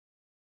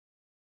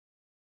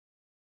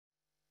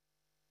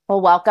Well,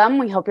 welcome.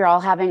 We hope you're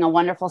all having a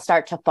wonderful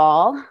start to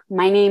fall.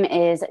 My name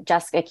is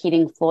Jessica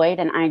Keating Floyd,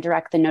 and I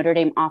direct the Notre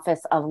Dame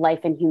Office of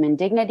Life and Human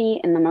Dignity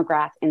in the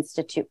McGrath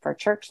Institute for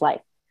Church Life.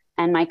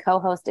 And my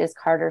co-host is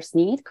Carter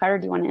Snead. Carter,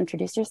 do you want to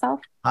introduce yourself?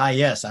 Hi,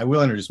 yes, I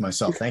will introduce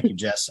myself. Thank you,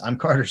 Jess. I'm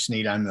Carter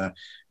Snead. I'm the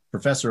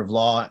professor of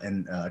law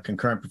and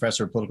concurrent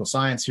professor of political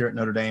science here at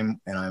Notre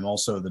Dame, and I'm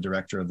also the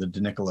director of the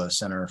Nicola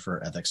Center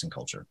for Ethics and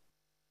Culture.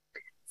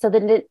 So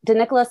the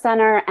Nicola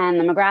Center and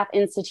the McGrath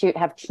Institute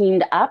have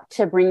teamed up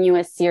to bring you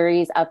a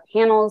series of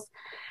panels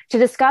to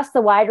discuss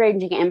the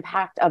wide-ranging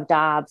impact of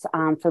Dobbs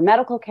for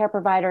medical care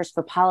providers,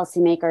 for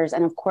policymakers,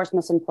 and of course,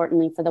 most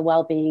importantly, for the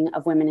well-being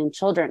of women and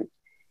children.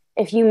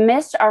 If you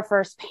missed our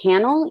first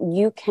panel,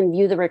 you can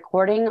view the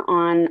recording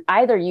on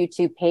either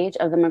YouTube page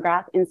of the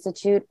McGrath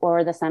Institute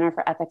or the Center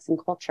for Ethics and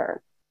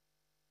Culture.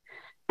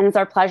 And it's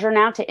our pleasure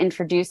now to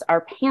introduce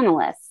our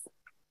panelists.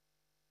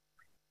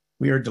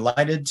 We are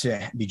delighted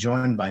to be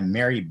joined by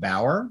Mary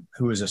Bauer,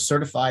 who is a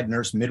certified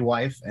nurse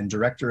midwife and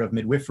director of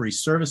midwifery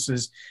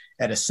services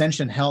at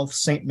Ascension Health,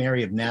 St.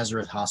 Mary of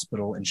Nazareth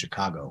Hospital in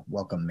Chicago.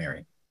 Welcome,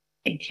 Mary.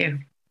 Thank you.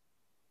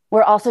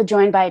 We're also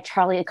joined by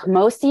Charlie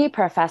Camosy,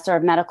 professor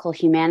of medical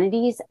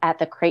humanities at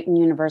the Creighton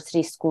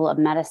University School of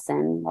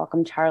Medicine.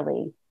 Welcome,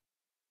 Charlie.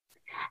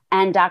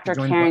 And Dr.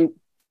 Karen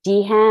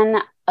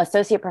Deighan,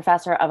 associate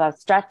professor of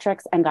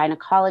obstetrics and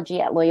gynecology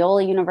at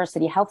Loyola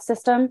University Health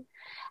System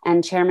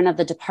and chairman of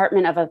the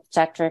Department of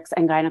Obstetrics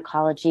and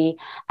Gynecology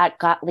at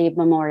Gottlieb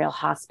Memorial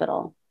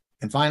Hospital.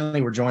 And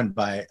finally, we're joined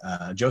by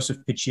Joseph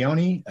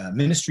Piccione,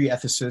 ministry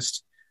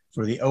ethicist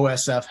for the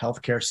OSF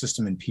healthcare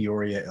system in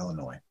Peoria,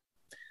 Illinois.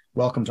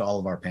 Welcome to all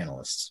of our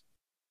panelists.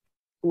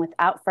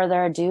 Without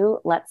further ado,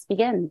 let's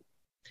begin.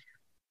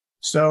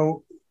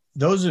 So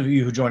those of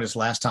you who joined us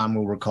last time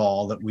will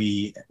recall that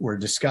we were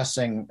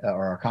discussing,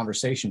 or our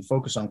conversation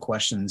focused on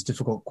questions,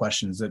 difficult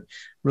questions that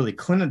really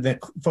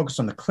focus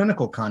on the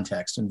clinical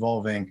context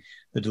involving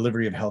the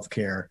delivery of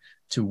healthcare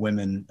to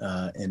women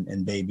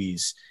and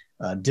babies.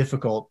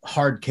 Difficult,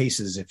 hard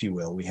cases, if you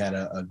will. We had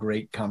a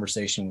great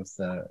conversation with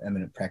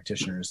eminent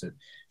practitioners that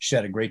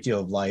shed a great deal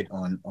of light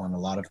on a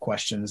lot of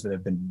questions that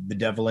have been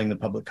bedeviling the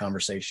public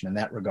conversation in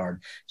that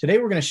regard. Today,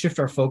 we're going to shift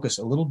our focus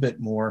a little bit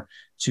more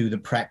to the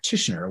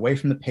practitioner, away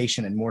from the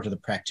patient and more to the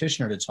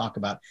practitioner, to talk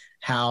about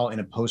how in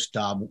a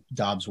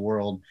post-Dobbs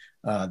world,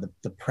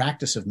 the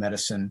practice of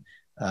medicine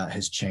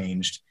has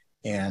changed,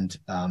 and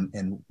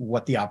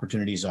what the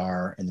opportunities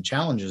are and the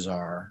challenges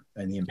are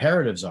and the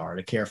imperatives are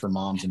to care for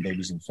moms and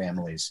babies and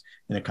families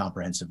in a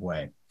comprehensive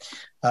way.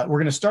 We're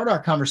going to start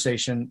our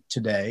conversation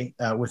today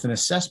with an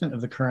assessment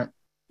of the current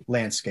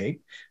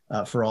landscape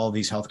for all of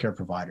these healthcare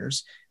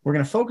providers. We're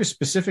going to focus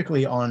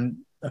specifically on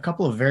a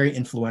couple of very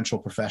influential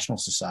professional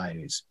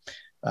societies.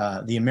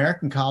 The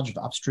American College of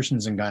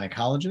Obstetricians and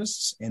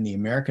Gynecologists and the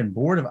American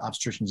Board of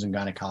Obstetricians and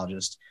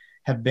Gynecologists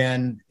have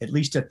been, at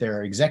least at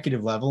their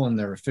executive level and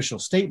their official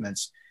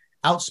statements,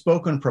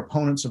 outspoken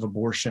proponents of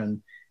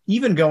abortion,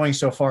 even going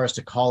so far as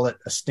to call it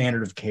a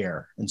standard of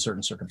care in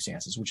certain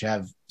circumstances, which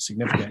have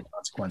significant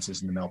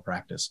consequences in the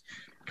malpractice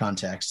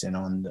context and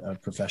on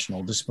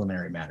professional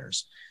disciplinary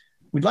matters.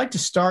 We'd like to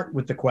start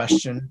with the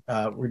question,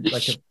 we'd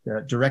like to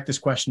direct this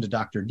question to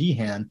Dr.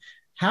 Deighan.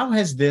 How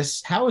has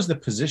the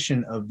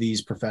position of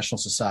these professional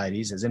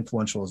societies, as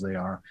influential as they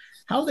are,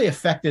 how have they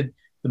affected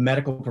the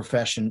medical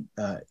profession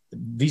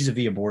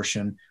vis-a-vis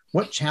abortion?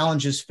 What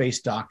challenges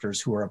face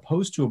doctors who are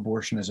opposed to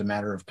abortion as a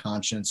matter of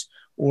conscience,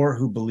 or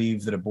who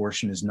believe that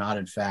abortion is not,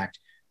 in fact,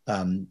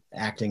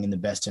 acting in the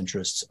best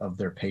interests of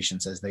their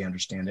patients as they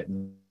understand it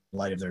in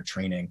light of their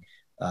training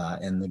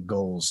and the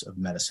goals of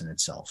medicine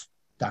itself?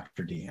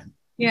 Dr. Deighan.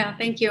 Yeah,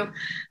 thank you.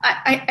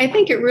 I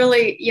think it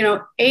really,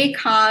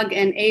 ACOG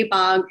and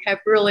ABOG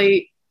have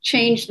really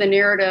changed the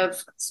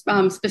narrative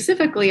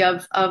specifically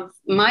of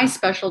my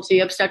specialty,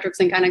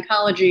 obstetrics and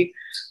gynecology,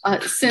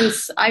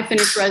 since I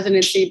finished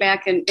residency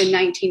back in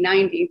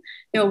 1990.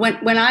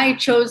 When I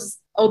chose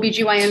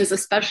OBGYN as a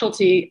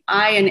specialty,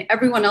 I and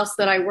everyone else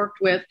that I worked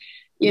with,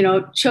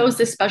 chose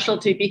this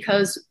specialty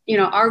because,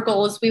 our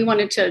goal is we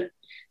wanted to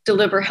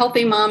deliver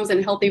healthy moms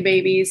and healthy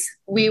babies.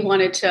 We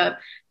wanted to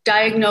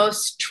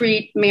diagnose,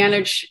 treat,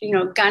 manage,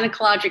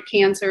 gynecologic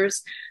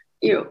cancers.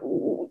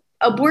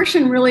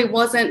 Abortion really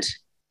wasn't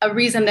a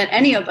reason that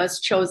any of us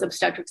chose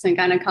obstetrics and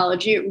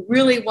gynecology. It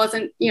really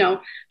wasn't,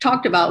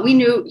 talked about. We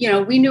knew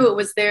it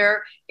was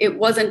there. It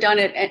wasn't done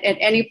at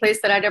any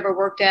place that I'd ever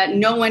worked at.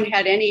 No one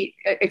had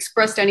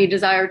expressed any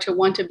desire to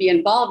want to be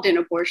involved in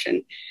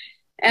abortion.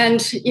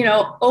 And,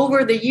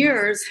 over the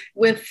years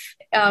with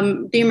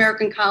the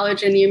American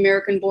College and the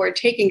American Board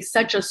taking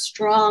such a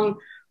strong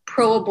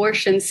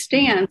pro-abortion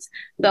stance,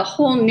 the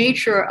whole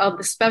nature of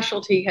the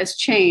specialty has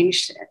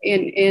changed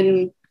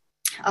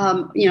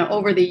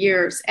over the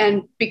years.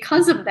 And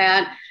because of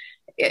that,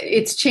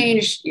 it's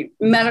changed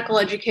medical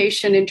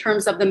education in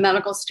terms of the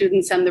medical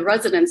students and the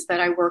residents that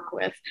I work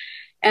with.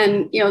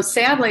 And,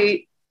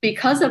 sadly,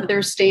 because of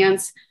their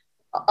stance,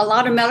 a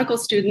lot of medical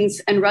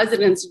students and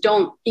residents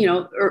don't,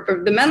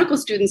 or the medical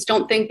students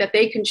don't think that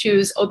they can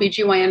choose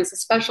OBGYN as a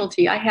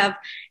specialty. I have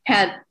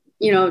had,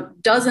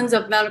 dozens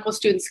of medical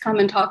students come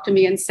and talk to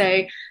me and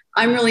say,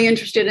 I'm really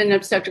interested in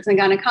obstetrics and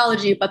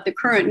gynecology, but the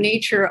current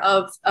nature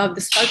of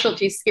the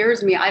specialty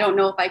scares me. I don't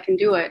know if I can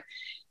do it.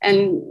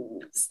 And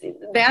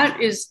that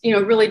is,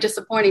 really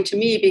disappointing to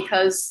me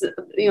because,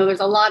 there's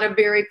a lot of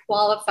very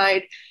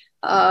qualified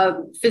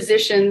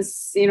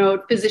physicians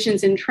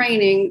in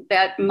training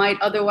that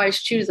might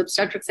otherwise choose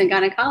obstetrics and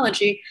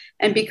gynecology.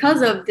 And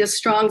because of this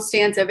strong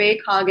stance of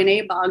ACOG and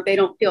ABOG, they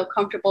don't feel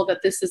comfortable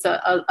that this is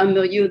a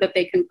milieu that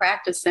they can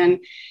practice in.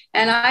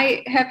 And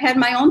I have had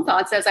my own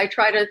thoughts as I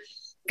try to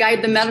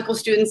guide the medical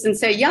students and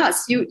say,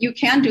 yes, you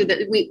can do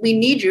that. We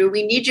need you.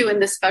 We need you in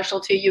this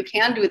specialty. You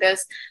can do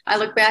this. I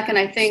look back and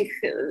I think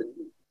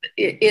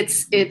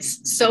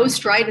it's so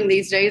strident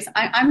these days.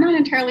 I'm not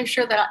entirely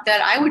sure that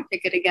I would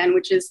pick it again,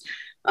 which is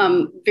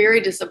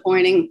very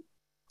disappointing.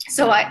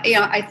 So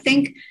I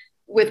think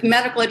with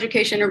medical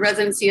education and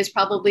residency is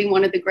probably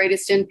one of the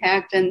greatest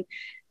impact. And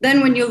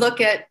then when you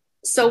look at,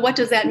 so what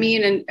does that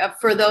mean? And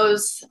for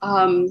those,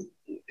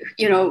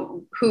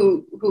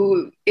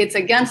 who it's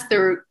against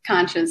their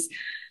conscience.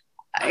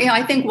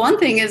 I think one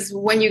thing is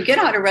when you get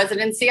out of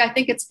residency, I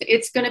think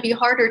it's going to be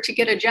harder to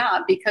get a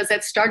job because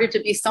it started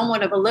to be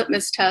somewhat of a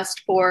litmus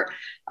test for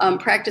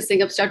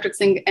practicing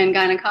obstetrics and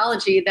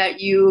gynecology, that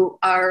you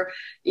are,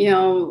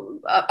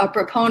 a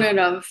proponent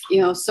of,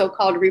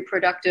 so-called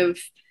reproductive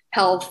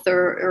health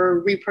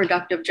or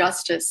reproductive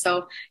justice.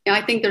 So,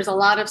 I think there's a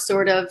lot of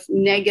sort of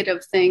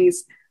negative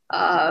things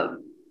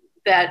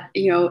that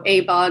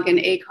ABOG and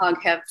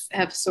ACOG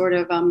have sort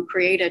of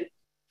created.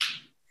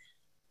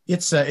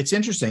 It's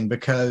interesting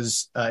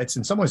because it's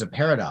in some ways a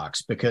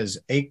paradox, because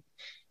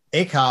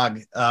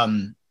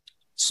ACOG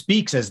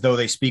speaks as though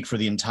they speak for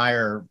the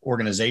entire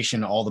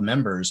organization, all the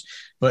members.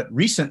 But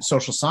recent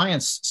social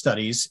science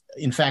studies,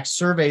 in fact,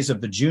 surveys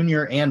of the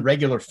junior and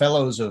regular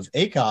fellows of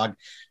ACOG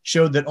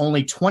showed that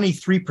only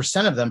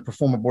 23% of them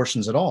perform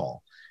abortions at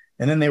all.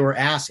 And then they were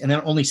asked, and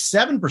then only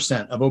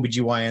 7% of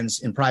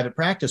OBGYNs in private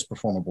practice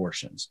perform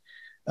abortions.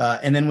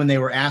 And then when they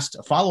were asked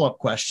a follow-up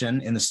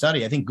question in the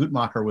study, I think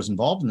Guttmacher was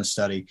involved in the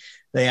study,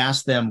 they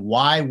asked them,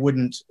 why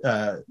wouldn't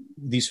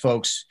these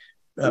folks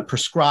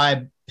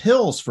prescribe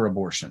pills for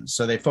abortions?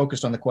 So they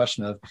focused on the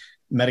question of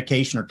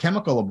medication or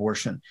chemical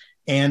abortion.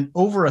 And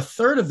over a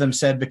third of them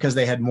said because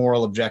they had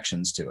moral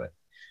objections to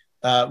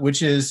it,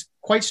 which is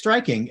quite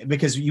striking,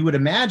 because you would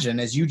imagine,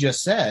 as you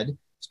just said,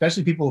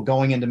 especially people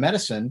going into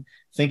medicine,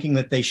 thinking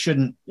that they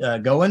shouldn't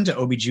go into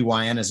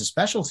OBGYN as a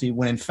specialty,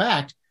 when in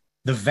fact,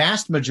 the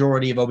vast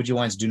majority of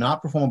OBGYNs do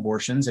not perform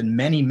abortions, and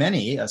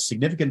many, a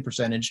significant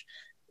percentage,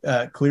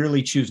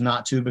 clearly choose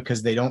not to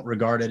because they don't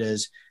regard it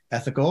as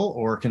ethical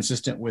or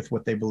consistent with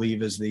what they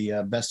believe is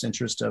the best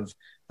interest of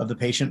the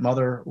patient,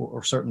 mother,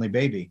 or certainly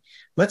baby.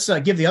 Let's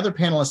give the other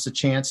panelists a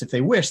chance, if they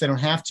wish, they don't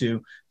have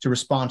to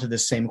respond to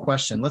this same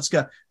question. Let's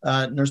go,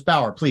 Nurse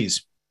Bauer,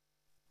 please.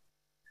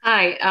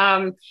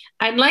 Hi,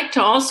 I'd like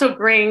to also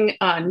bring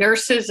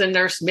nurses and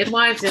nurse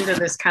midwives into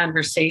this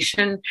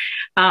conversation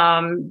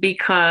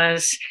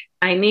because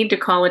I need to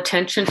call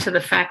attention to the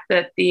fact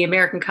that the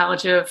American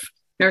College of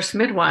Nurse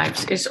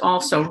Midwives is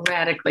also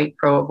radically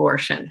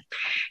pro-abortion.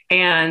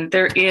 And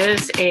there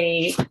is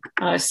a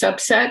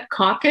subset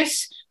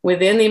caucus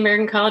within the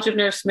American College of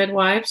Nurse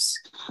Midwives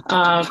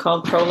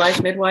called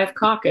Pro-Life Midwife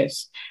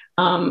Caucus.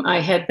 I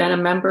had been a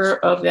member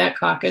of that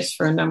caucus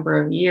for a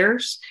number of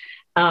years.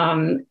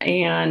 And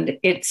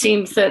it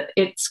seems that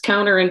it's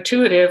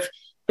counterintuitive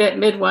that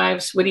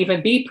midwives would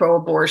even be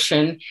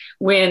pro-abortion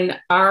when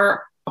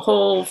our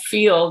whole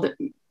field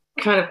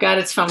kind of got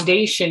its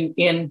foundation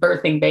in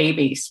birthing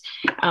babies.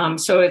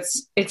 So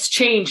it's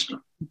changed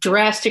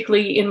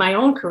drastically in my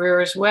own career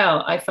as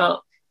well. I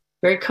felt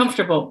very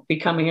comfortable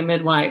becoming a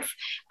midwife.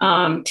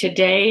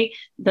 Today,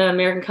 the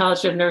American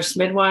College of Nurse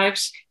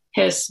Midwives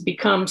has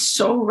become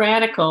so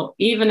radical,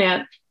 even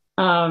at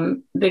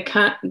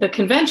the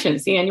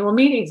conventions, the annual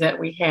meetings that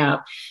we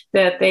have,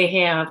 that they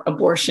have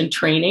abortion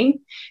training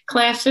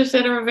classes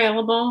that are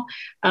available.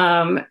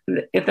 At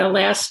the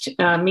last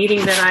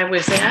meeting that I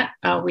was at,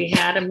 we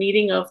had a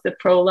meeting of the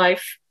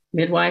Pro-Life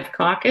Midwife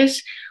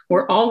Caucus.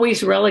 We're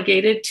always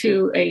relegated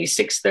to a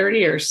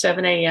 6:30 or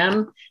 7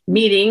 a.m.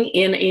 meeting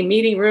in a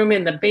meeting room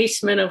in the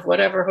basement of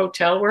whatever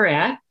hotel we're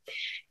at.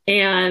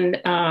 And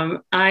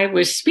I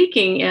was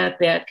speaking at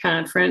that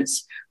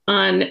conference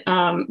on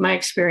my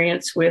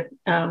experience with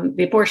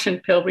the abortion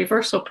pill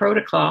reversal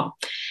protocol.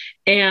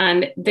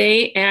 And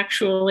they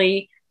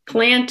actually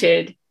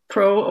planted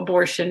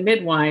pro-abortion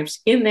midwives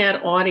in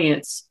that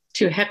audience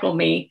to heckle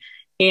me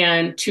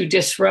and to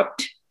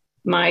disrupt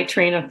my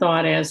train of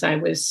thought as I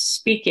was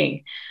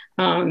speaking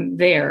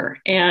there.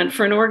 And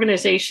for an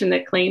organization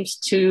that claims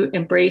to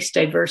embrace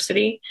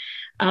diversity,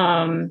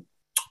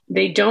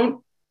 they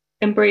don't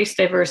embrace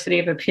diversity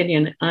of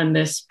opinion on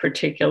this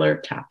particular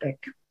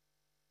topic.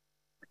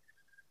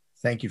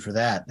 Thank you for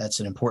that. That's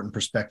an important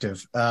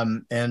perspective.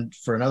 And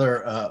for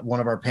another one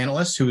of our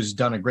panelists who has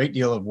done a great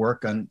deal of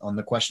work on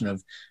the question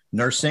of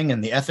nursing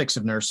and the ethics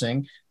of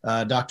nursing,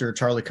 Dr.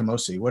 Charlie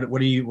Camosy. What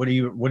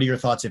are your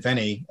thoughts, if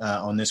any,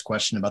 on this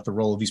question about the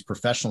role of these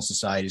professional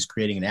societies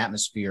creating an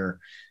atmosphere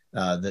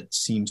that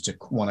seems to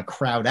want to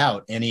crowd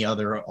out any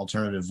other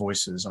alternative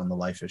voices on the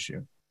life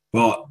issue?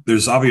 Well,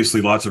 there's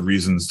obviously lots of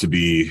reasons to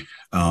be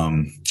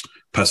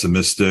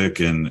pessimistic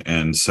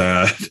and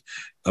sad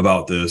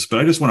about this, but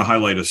I just want to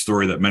highlight a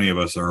story that many of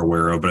us are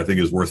aware of, but I think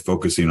is worth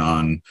focusing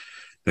on,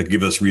 that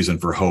give us reason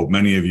for hope.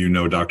 Many of you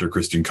know Dr.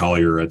 Kristen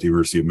Collier at the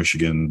University of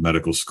Michigan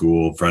Medical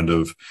School, friend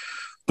of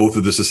both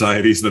of the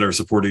societies that are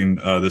supporting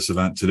this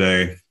event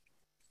today.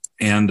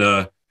 And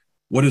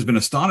what has been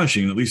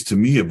astonishing, at least to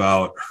me,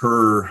 about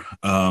her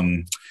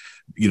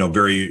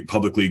very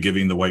publicly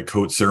giving the white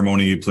coat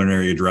ceremony,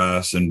 plenary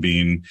address, and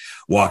being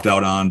walked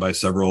out on by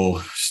several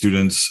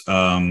students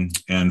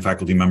and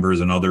faculty members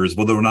and others,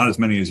 although not as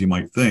many as you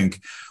might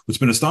think. What's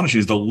been astonishing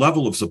is the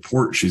level of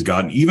support she's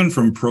gotten, even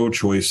from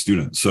pro-choice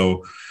students.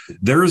 So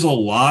there's a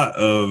lot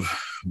of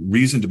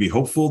reason to be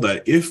hopeful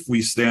that if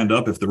we stand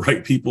up, if the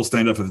right people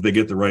stand up, if they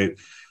get the right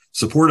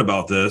support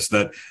about this,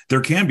 that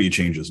there can be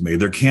changes made.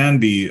 There can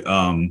be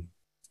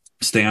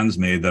stands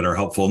made that are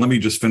helpful. And let me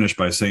just finish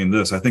by saying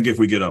this. I think if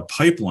we get a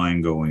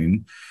pipeline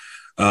going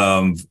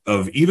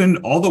of even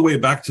all the way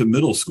back to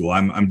middle school,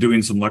 I'm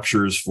doing some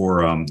lectures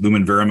for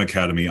Lumen Verum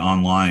Academy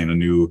online, a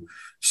new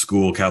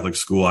school, Catholic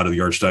school out of the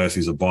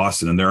Archdiocese of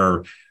Boston. And there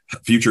are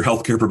future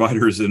healthcare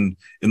providers in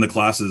the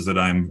classes that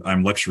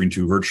I'm lecturing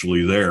to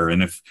virtually there.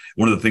 And if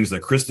one of the things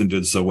that Kristen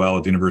did so well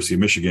at the University of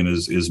Michigan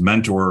is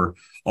mentor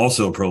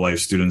also pro-life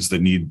students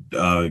that need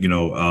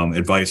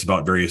advice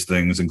about various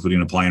things,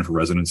 including applying for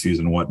residencies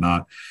and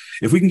whatnot.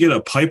 If we can get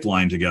a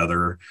pipeline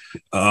together,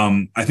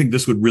 I think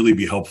this would really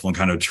be helpful in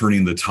kind of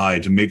turning the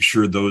tide to make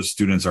sure those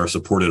students are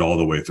supported all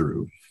the way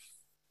through.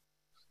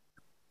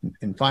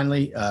 And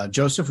finally,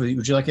 Joseph,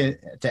 would you like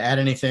to add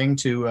anything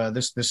to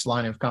this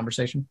line of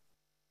conversation?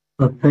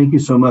 Thank you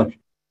so much.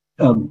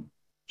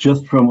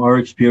 Just from our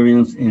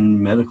experience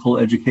in medical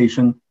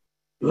education,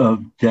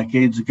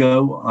 decades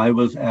ago, I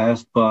was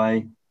asked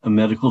by a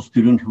medical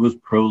student who was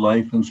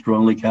pro-life and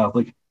strongly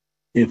Catholic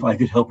if I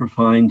could help her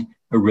find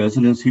a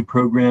residency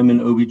program in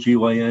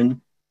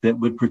OBGYN that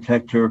would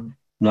protect her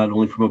not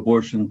only from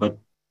abortion, but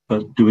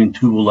doing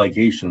tubal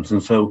ligations.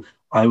 And so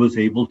I was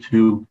able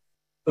to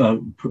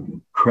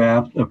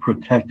craft a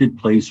protected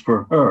place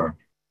for her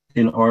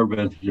in our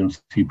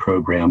residency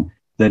program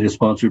that is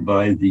sponsored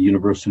by the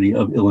University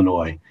of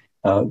Illinois.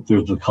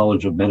 There's the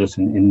College of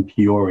Medicine in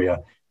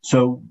Peoria.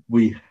 So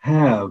we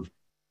have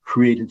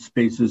created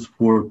spaces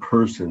for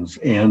persons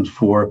and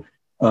for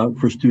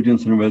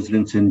students and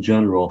residents in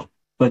general.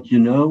 But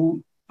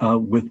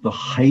with the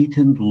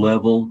heightened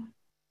level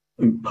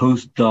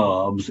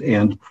post-Dobbs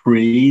and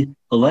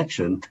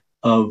pre-election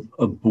of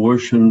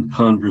abortion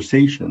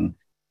conversation,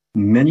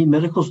 many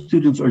medical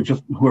students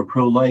who are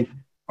pro-life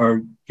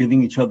are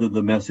giving each other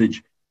the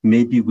message,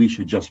 maybe we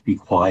should just be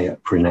quiet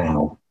for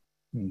now.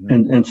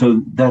 Mm-hmm. And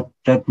so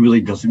that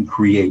really doesn't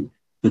create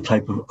the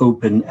type of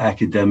open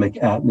academic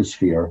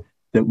atmosphere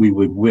that we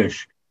would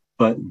wish,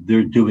 but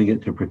they're doing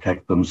it to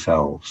protect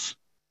themselves.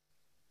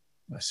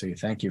 I see.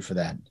 Thank you for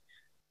that.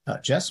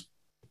 Jess?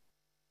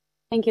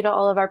 Thank you to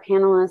all of our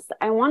panelists.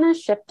 I want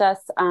to shift us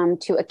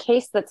to a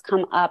case that's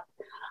come up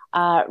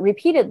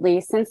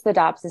repeatedly since the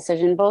Dobbs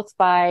decision, both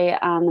by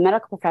the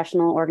medical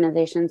professional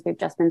organizations we've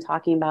just been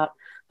talking about,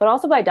 but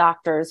also by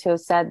doctors who have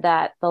said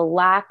that the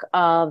lack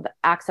of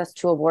access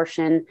to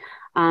abortion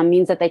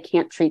means that they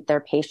can't treat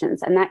their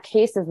patients. And that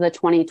case is the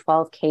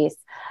 2012 case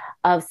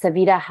of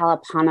Savita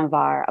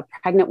Halapanavar, a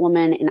pregnant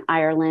woman in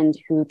Ireland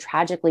who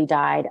tragically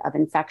died of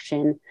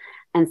infection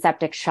and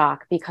septic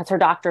shock because her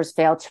doctors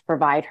failed to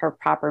provide her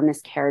proper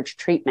miscarriage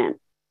treatment.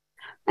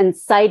 And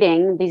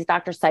these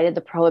doctors cited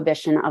the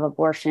prohibition of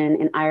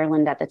abortion in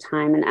Ireland at the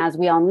time. And as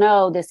we all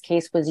know, this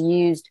case was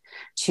used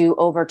to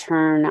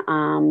overturn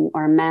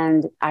or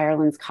amend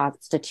Ireland's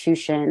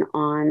constitution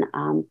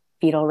on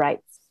fetal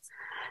rights.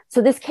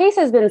 So this case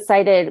has been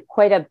cited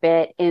quite a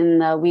bit in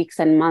the weeks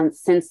and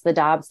months since the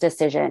Dobbs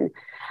decision.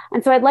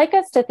 And so I'd like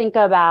us to think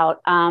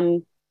about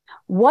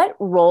what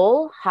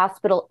role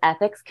hospital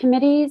ethics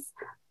committees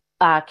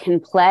can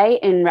play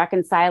in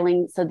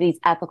reconciling these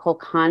ethical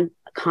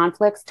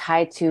conflicts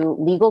tied to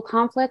legal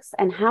conflicts,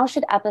 and how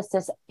should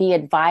ethicists be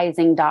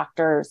advising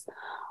doctors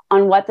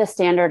on what the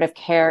standard of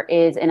care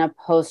is in a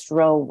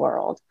post-Roe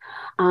world?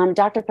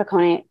 Dr.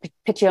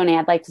 Piccione,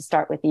 I'd like to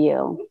start with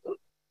you.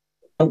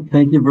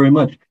 Thank you very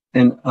much.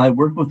 And I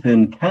work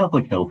within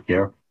Catholic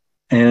healthcare,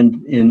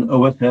 and in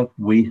OSF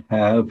we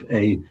have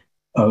a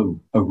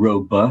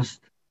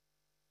robust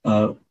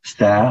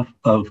staff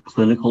of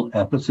clinical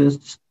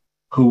ethicists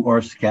who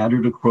are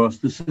scattered across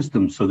the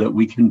system so that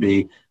we can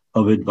be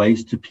of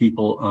advice to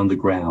people on the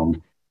ground.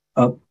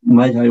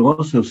 Might I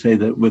also say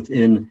that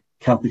within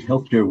Catholic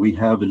healthcare, we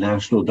have a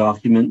national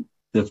document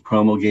that's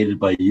promulgated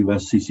by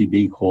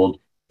USCCB called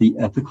the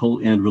Ethical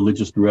and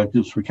Religious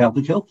Directives for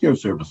Catholic Healthcare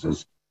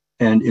Services.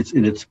 and it's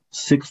in its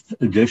 6th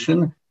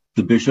edition.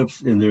 The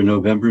bishops in their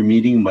November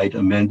meeting might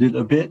amend it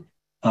a bit.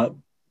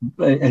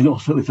 And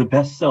also it's a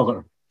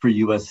bestseller for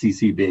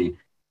USCCB.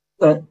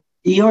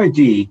 ERD,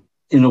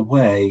 in a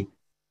way,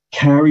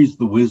 carries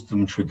the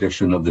wisdom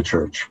tradition of the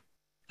church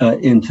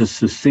into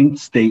succinct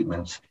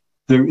statements.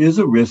 There is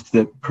a risk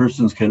that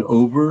persons can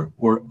over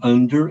or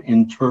under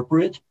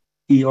interpret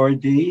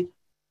ERD,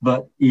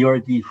 but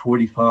ERD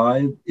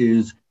 45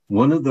 is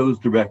one of those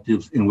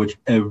directives in which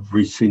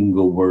every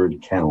single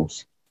word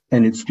counts.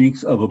 And it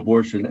speaks of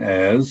abortion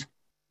as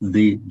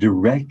the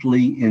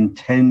directly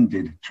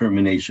intended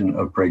termination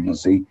of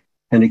pregnancy.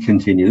 And it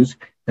continues.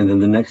 And then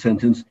the next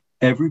sentence,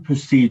 every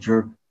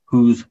procedure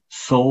whose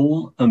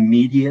sole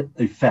immediate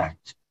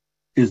effect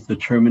is the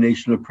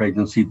termination of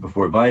pregnancy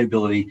before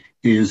viability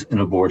is an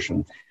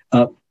abortion.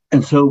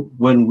 And so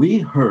when we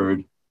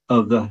heard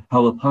of the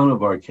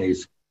Halappanavar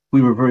case,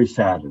 we were very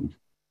saddened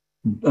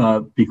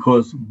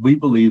because we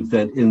believe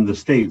that in the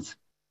States,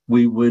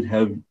 we would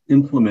have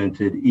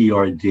implemented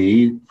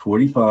ERD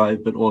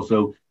 45, but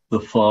also the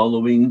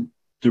following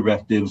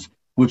directives,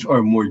 which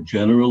are more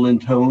general in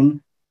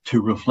tone,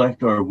 to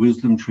reflect our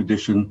wisdom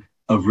tradition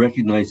of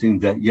recognizing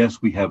that,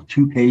 yes, we have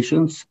 2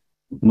 patients,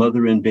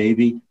 mother and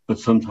baby, but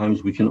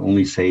sometimes we can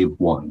only save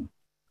one.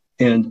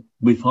 And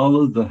we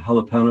followed the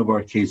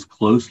Halappanavar case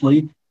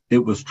closely. It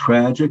was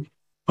tragic,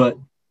 but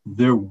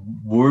there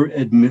were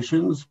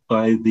admissions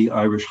by the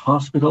Irish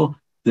hospital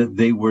that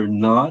they were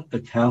not a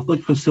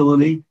Catholic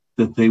facility,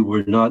 that they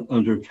were not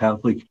under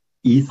Catholic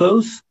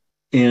ethos.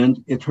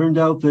 And it turned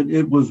out that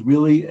it was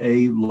really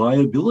a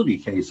liability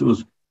case. It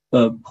was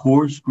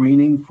poor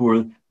screening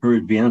for her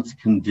advanced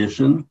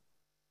condition,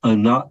 a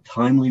not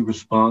timely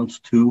response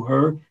to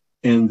her,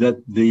 and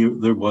that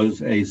there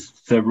was a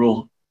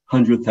several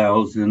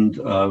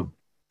 $100,000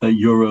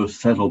 euro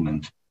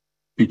settlement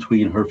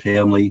between her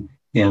family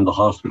and the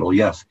hospital.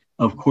 Yes,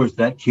 of course,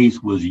 that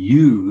case was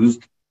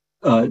used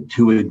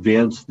to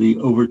advance the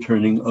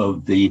overturning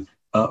of the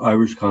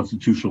Irish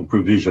constitutional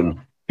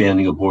provision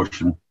banning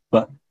abortion.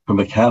 But from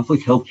a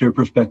Catholic healthcare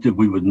perspective,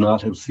 we would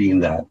not have seen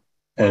that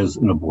as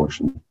an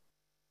abortion.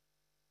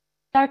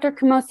 Dr.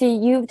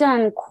 Camosy, you've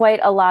done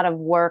quite a lot of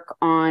work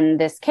on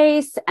this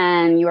case,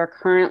 and you are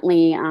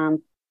currently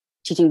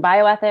teaching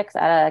bioethics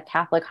at a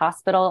Catholic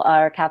hospital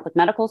or Catholic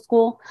medical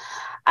school.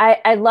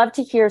 I'd love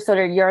to hear sort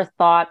of your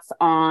thoughts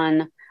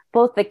on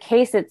both the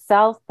case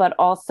itself, but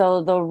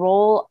also the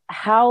role,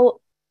 how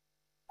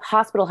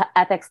hospital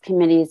ethics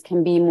committees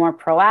can be more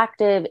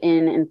proactive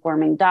in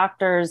informing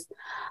doctors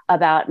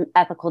about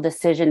ethical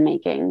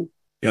decision-making.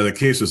 Yeah, the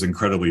case is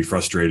incredibly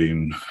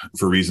frustrating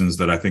for reasons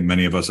that I think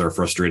many of us are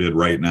frustrated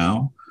right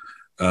now.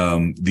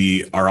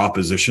 Our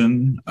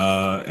opposition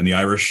and the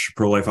Irish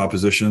pro-life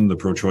opposition, the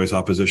pro-choice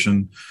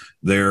opposition,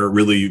 they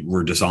really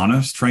were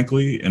dishonest,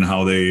 frankly, in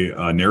how they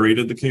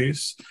narrated the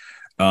case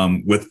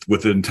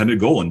with the intended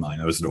goal in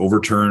mind. It was to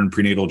overturn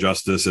prenatal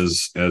justice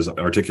as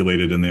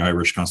articulated in the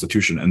Irish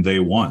Constitution, and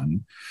they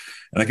won.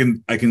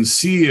 And I can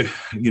see,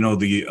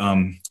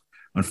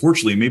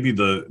 unfortunately, maybe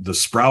the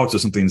sprouts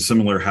of something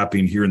similar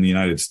happening here in the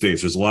United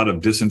States. There's a lot of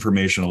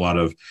disinformation, a lot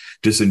of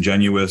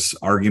disingenuous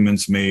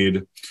arguments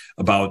made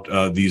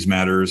about these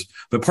matters.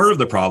 But part of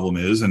the problem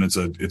is, and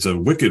it's a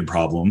wicked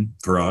problem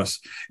for us,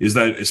 is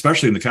that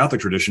especially in the Catholic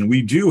tradition,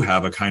 we do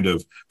have a kind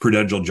of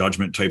prudential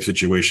judgment type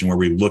situation where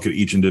we look at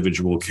each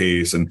individual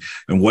case and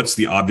what's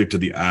the object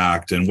of the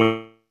act and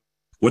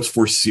what's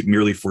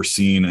merely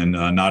foreseen and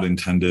not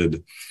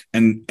intended.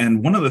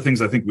 And one of the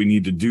things I think we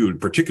need to do,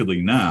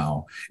 particularly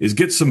now, is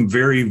get some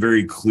very,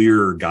 very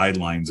clear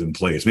guidelines in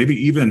place. Maybe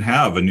even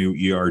have a new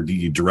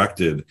ERD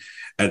directed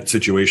at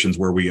situations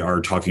where we are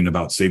talking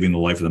about saving the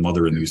life of the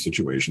mother in these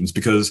situations,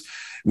 because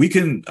we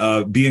can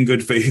be in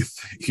good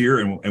faith here,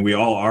 and we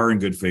all are in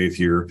good faith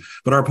here,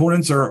 but our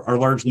opponents are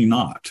largely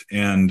not.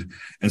 And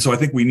so I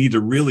think we need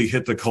to really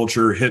hit the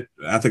culture, hit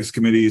ethics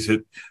committees,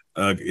 hit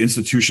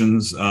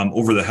institutions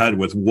over the head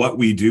with what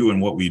we do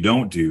and what we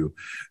don't do,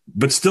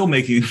 but still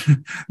making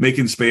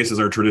space, as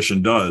our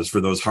tradition does,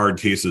 for those hard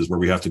cases where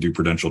we have to do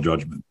prudential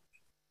judgment.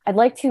 I'd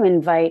like to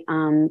invite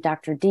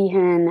Dr.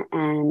 Deighan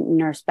and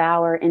Nurse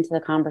Bauer into the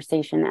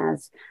conversation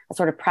as a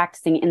sort of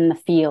practicing in the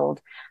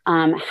field,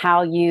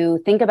 how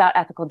you think about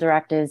ethical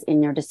directives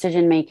in your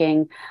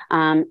decision-making.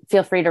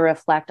 Feel free to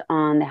reflect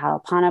on the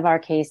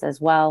Halappanavar case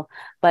as well,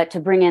 but to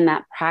bring in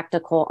that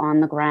practical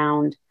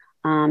on-the-ground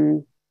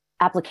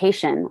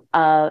application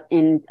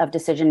of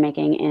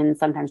decision-making in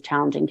sometimes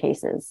challenging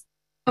cases.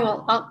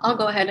 Well, I'll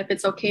go ahead if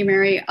it's okay,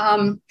 Mary.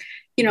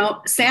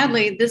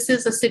 Sadly, this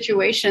is a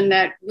situation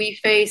that we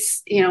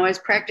face, as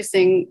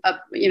practicing,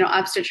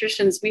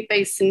 obstetricians, we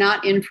face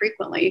not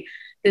infrequently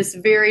this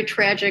very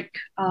tragic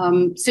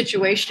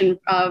situation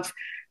of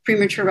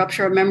premature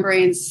rupture of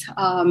membranes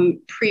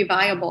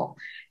pre-viable.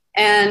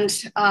 And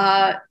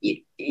I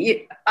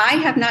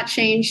have not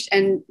changed,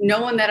 and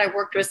no one that I've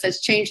worked with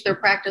has changed their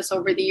practice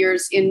over the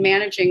years in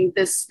managing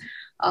this,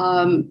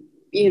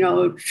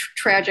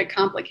 tragic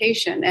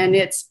complication. And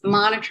it's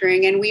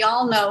monitoring. And we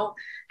all know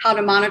how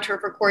to monitor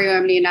for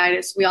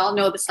chorioamnionitis. We all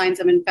know the signs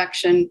of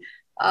infection.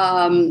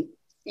 And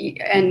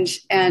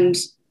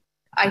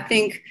I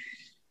think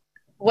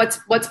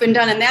what's been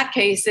done in that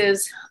case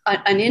is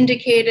an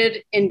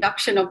indicated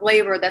induction of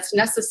labor that's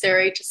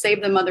necessary to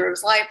save the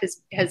mother's life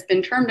has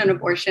been termed an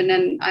abortion,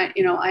 and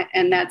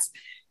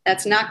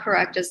that's not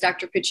correct, as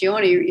Dr.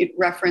 Piccione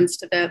referenced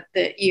to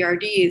the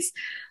ERDs.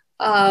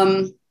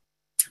 I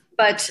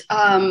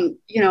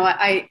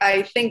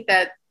think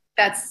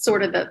that's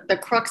sort of the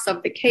crux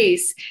of the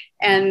case,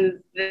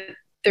 and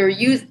they're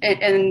used,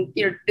 and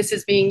this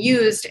is being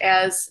used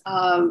as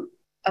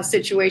a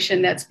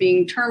situation that's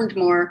being termed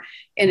more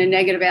in a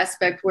negative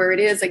aspect, where it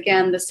is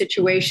again the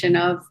situation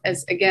of,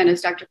 as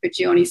Dr.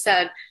 Piccione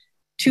said,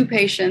 two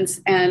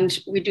patients, and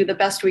we do the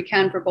best we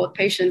can for both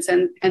patients,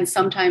 and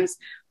sometimes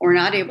we're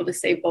not able to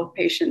save both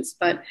patients.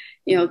 But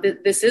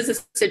this is a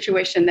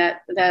situation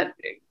that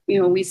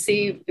we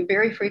see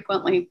very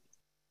frequently.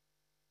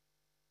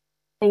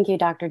 Thank you,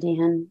 Dr.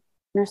 Deighan.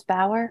 Nurse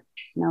Bauer?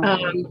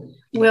 No.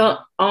 We'll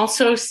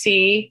also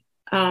see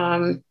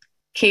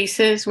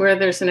cases where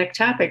there's an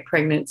ectopic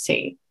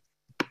pregnancy.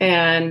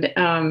 And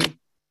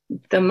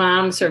the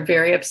moms are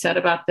very upset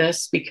about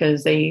this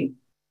because they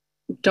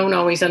don't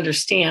always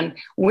understand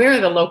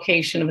where the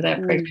location of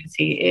that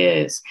pregnancy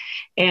is,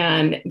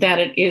 and that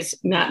it is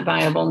not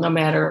viable no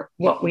matter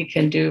what we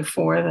can do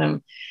for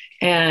them.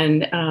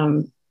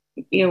 And,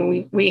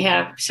 we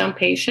have some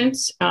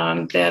patients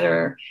that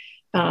are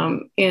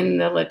in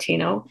the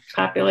Latino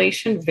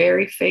population,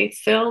 very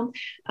faith-filled,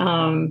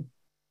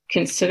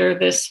 consider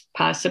this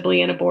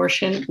possibly an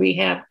abortion. We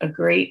have a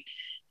great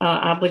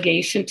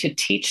obligation to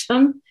teach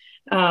them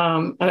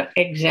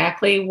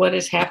exactly what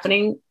is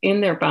happening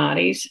in their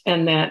bodies,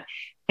 and that,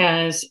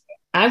 as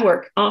I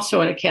work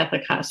also in a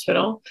Catholic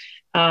hospital,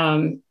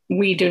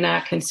 we do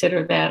not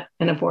consider that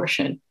an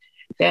abortion.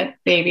 That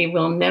baby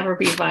will never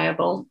be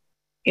viable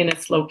in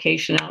its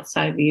location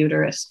outside the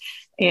uterus.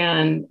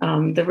 And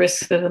the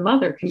risks to the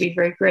mother can be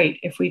very great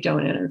if we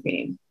don't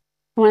intervene.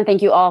 I want to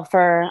thank you all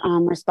for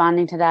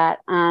responding to that.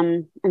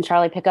 And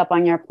Charlie, pick up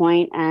on your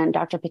point and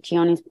Dr.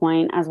 Piccione's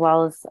point, as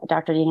well as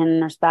Dr. Deighan and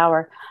Nurse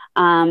Bauer,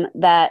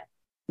 that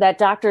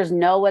doctors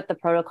know what the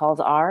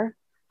protocols are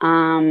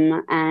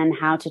and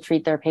how to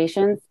treat their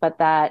patients, but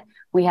that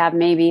we have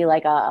maybe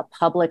like a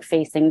public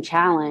facing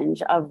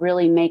challenge of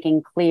really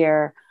making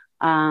clear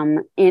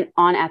on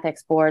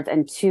ethics boards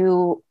and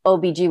to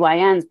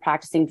OBGYNs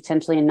practicing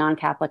potentially in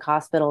non-Catholic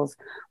hospitals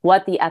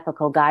what the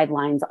ethical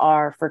guidelines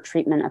are for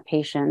treatment of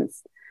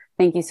patients.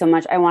 Thank you so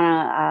much. I want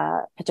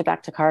to pitch it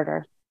back to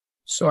Carter.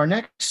 So our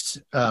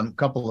next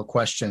couple of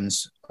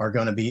questions are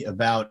going to be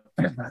about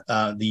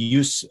the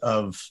use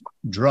of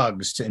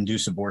drugs to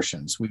induce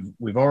abortions.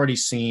 We've already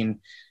seen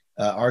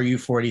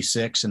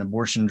RU-486 and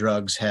abortion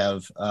drugs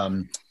have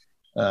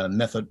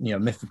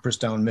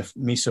mifepristone,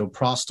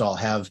 misoprostol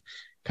have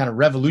kind of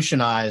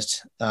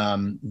revolutionized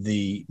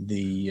the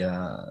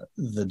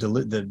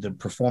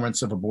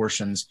performance of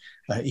abortions.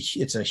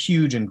 It's a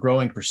huge and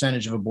growing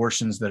percentage of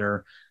abortions that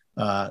are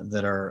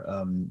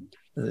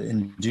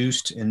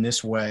induced in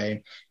this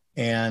way,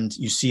 and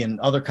you see in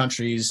other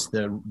countries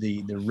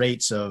the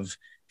rates of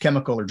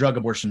chemical or drug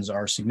abortions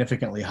are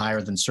significantly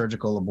higher than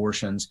surgical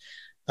abortions.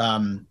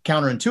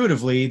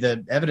 Counterintuitively,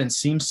 the evidence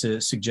seems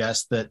to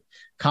suggest that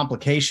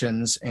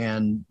complications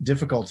and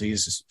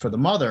difficulties for the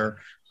mother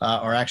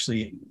are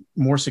actually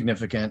more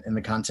significant in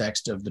the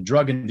context of the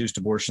drug-induced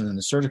abortion than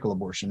the surgical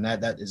abortion.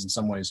 That is in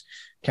some ways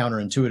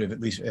counterintuitive, at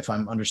least if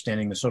I'm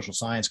understanding the social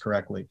science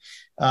correctly.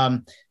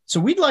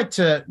 So we'd like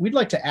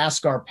to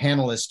ask our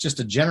panelists just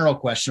a general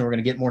question. We're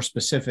going to get more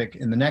specific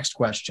in the next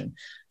question.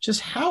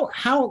 Just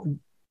how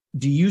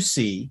do you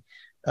see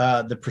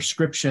the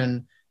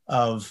prescription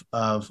of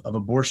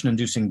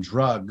abortion-inducing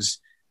drugs,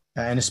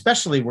 and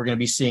especially we're going to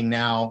be seeing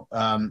now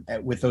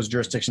with those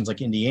jurisdictions like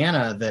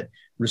Indiana that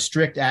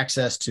restrict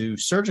access to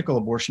surgical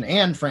abortion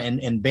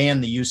and ban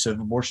the use of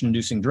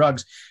abortion-inducing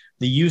drugs,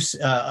 the use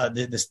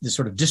the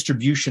sort of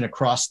distribution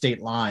across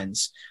state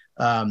lines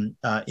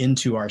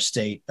into our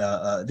state.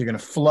 They're going to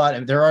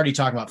flood. They're already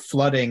talking about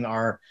flooding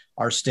our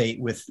state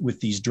with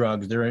these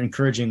drugs. They're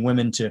encouraging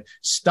women to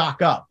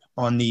stock up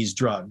on these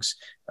drugs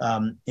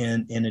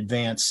in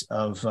advance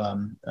of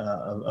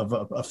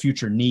a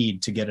future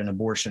need to get an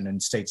abortion in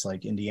states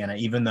like Indiana,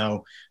 even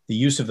though the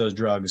use of those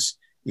drugs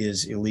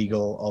is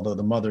illegal. Although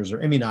the mothers are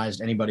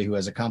immunized, anybody who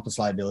has accomplice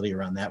liability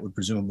around that would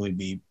presumably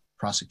be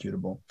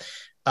prosecutable.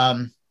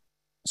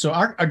 So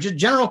our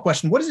general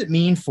question, what does it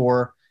mean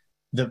for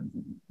the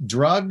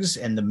drugs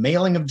and the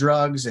mailing of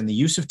drugs and the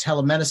use of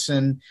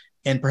telemedicine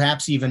and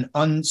perhaps even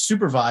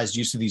unsupervised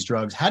use of these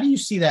drugs? How do you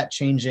see that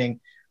changing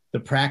the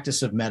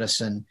practice of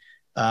medicine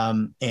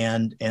and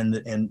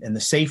the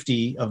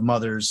safety of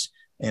mothers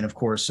and, of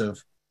course,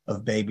 of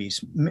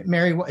babies?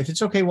 Mary, if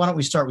it's okay, why don't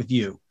we start with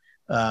you?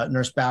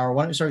 Nurse Bauer,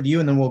 why don't we start with you,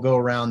 and then we'll go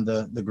around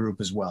the group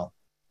as well.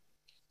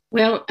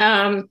 Well,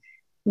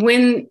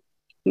 when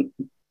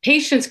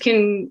patients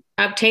can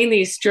obtain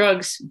these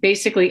drugs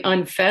basically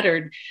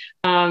unfettered,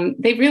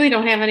 they really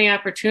don't have any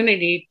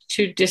opportunity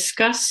to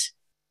discuss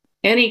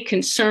any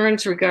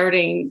concerns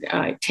regarding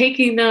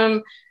taking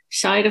them,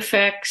 side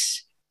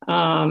effects,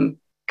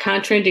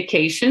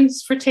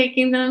 contraindications for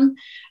taking them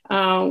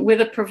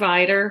with a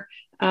provider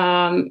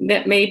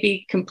that may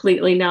be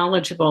completely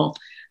knowledgeable.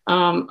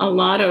 A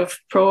lot of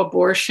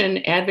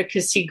pro-abortion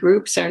advocacy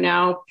groups are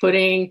now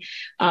putting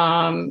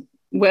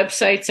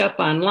websites up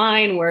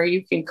online where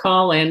you can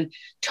call and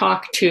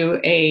talk to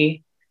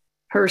a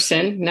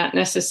person, not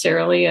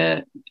necessarily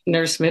a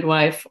nurse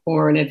midwife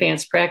or an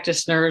advanced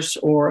practice nurse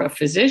or a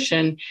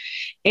physician,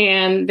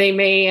 and they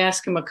may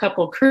ask them a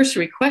couple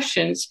cursory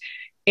questions,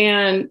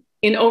 and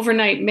in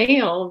overnight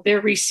mail,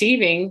 they're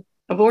receiving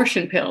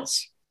abortion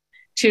pills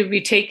to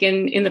be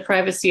taken in the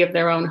privacy of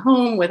their own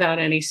home without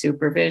any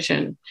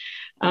supervision.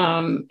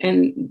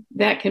 And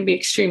that can be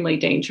extremely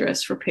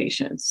dangerous for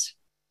patients.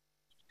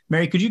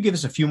 Mary, could you give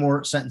us a few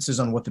more sentences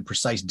on what the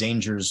precise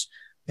dangers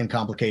and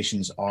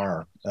complications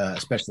are,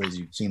 especially as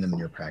you've seen them in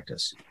your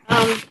practice?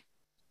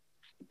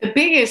 The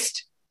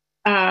biggest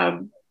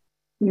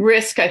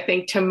risk, I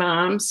think, to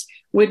moms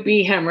would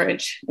be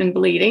hemorrhage and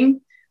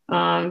bleeding.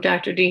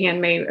 Dr. Deighan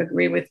may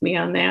agree with me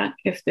on that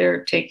if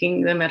they're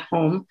taking them at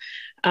home.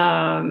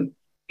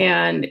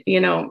 And,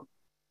 you know,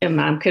 a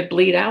mom could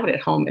bleed out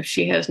at home if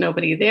she has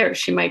nobody there.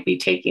 She might be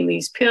taking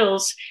these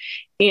pills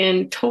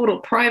in total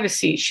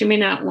privacy. She may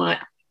not want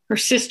her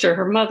sister,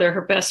 her mother,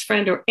 her best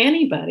friend, or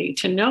anybody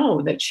to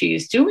know that she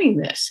is doing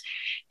this.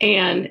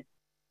 And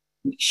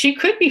she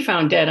could be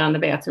found dead on the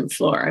bathroom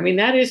floor. I mean,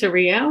 that is a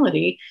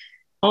reality.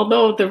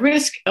 Although the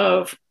risk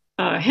of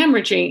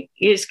hemorrhaging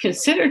is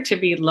considered to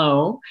be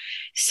low,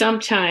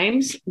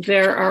 sometimes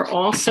there are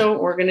also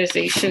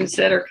organizations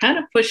that are kind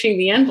of pushing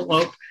the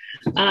envelope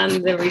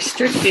on the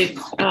restricted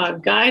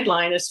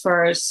guideline as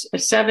far as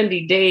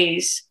 70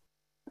 days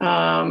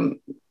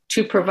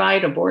to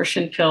provide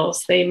abortion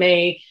pills. They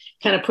may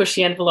kind of push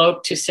the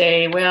envelope to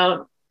say,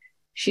 well,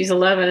 she's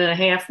 11 and a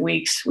half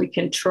weeks, we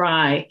can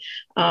try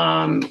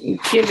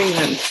giving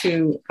them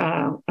to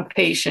a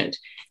patient.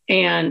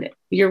 And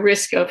your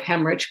risk of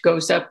hemorrhage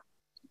goes up,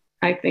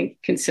 I think,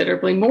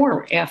 considerably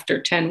more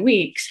after 10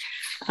 weeks.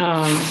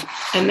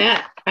 And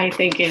that, I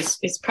think, is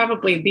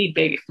probably the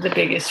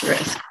biggest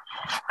risk.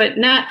 But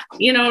not,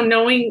 you know,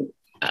 knowing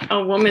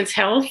a woman's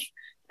health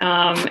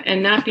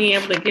and not being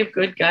able to give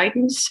good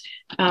guidance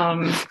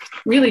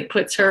really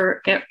puts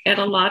her at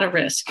a lot of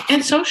risk.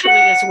 And socially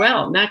as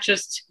well, not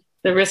just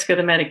the risk of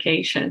the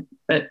medication,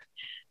 but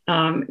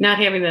not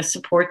having the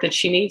support that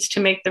she needs to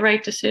make the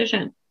right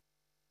decision.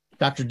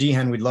 Dr.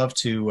 Deighan, we'd love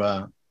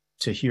to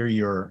hear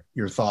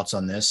your thoughts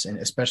on this, and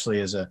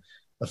especially as a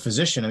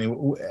physician. I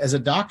mean, as a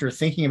doctor,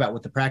 thinking about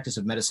what the practice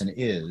of medicine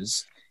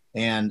is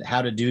and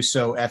how to do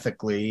so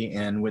ethically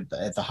and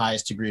at the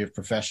highest degree of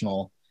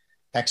professional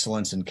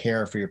excellence and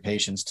care for your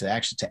patients,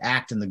 to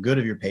act in the good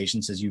of your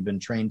patients, as you've been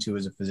trained to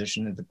as a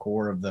physician at the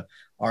core of the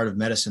art of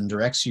medicine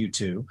directs you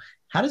to.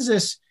 How does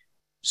this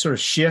sort of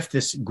shift,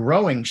 this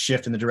growing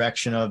shift in the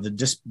direction of the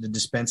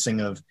dispensing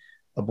of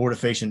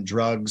abortifacient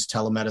drugs,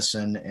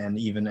 telemedicine, and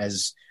even,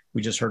 as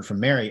we just heard from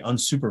Mary,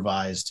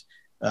 unsupervised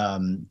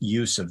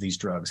use of these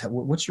drugs?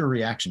 What's your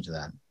reaction to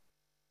that?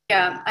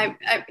 Yeah,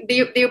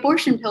 the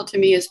abortion pill to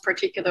me is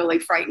particularly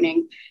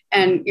frightening,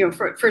 and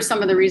for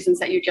some of the reasons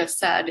that you just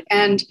said.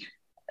 And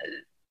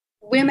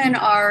women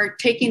are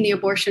taking the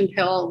abortion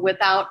pill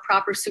without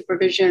proper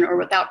supervision or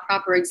without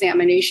proper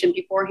examination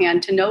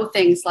beforehand to know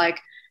things like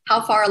how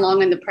far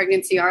along in the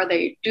pregnancy are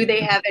they? Do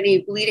they have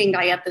any bleeding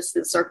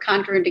diathesis or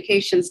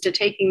contraindications to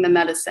taking the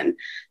medicine?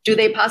 Do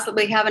they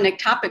possibly have an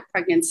ectopic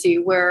pregnancy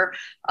where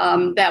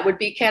that would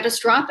be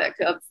catastrophic?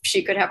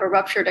 She could have a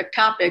ruptured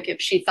ectopic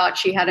if she thought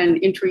she had an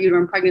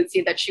intrauterine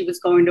pregnancy that she was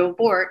going to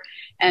abort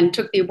and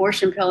took the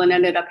abortion pill and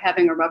ended up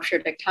having a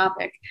ruptured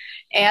ectopic.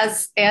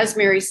 As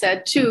Mary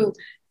said, too,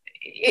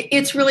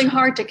 it's really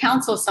hard to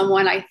counsel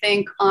someone, I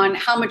think, on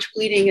how much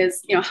bleeding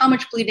is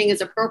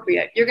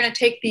appropriate. You're going to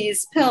take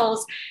these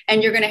pills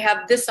and you're going to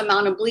have this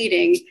amount of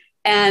bleeding.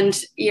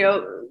 And,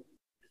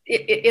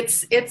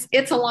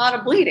 it's a lot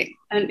of bleeding.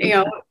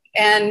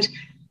 And,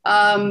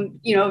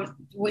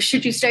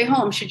 should you stay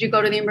home? Should you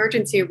go to the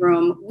emergency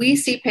room? We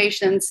see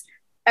patients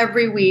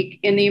every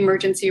week in the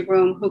emergency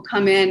room who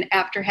come in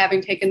after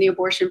having taken the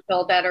abortion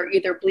pill that are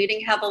either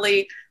bleeding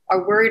heavily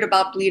or worried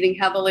about bleeding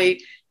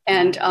heavily,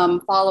 and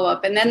follow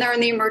up. And then they're in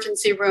the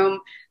emergency room.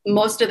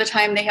 Most of the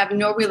time they have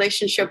no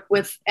relationship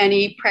with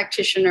any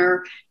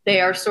practitioner.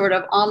 They are sort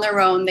of on their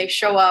own. They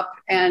show up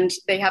and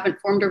they haven't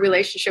formed a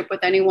relationship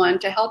with anyone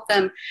to help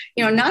them,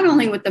 not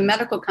only with the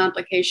medical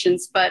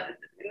complications, but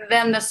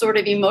then the sort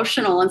of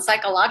emotional and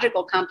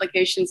psychological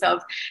complications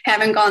of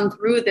having gone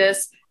through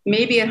this,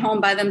 maybe at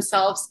home by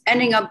themselves,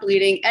 ending up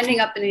bleeding, ending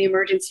up in the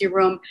emergency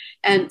room,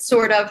 and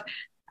sort of,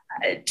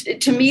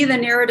 to me, the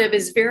narrative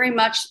is very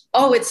much,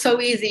 oh, it's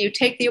so easy. You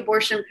take the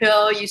abortion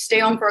pill, you stay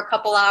home for a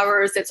couple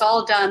hours, it's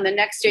all done. The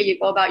next day you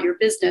go about your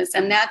business.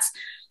 And that's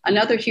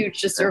another huge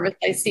disservice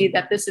I see,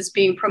 that this is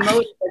being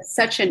promoted as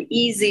such an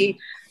easy,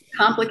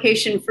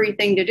 complication-free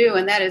thing to do.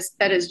 And that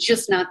is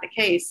just not the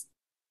case.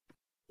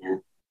 Yeah.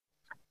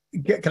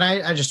 Can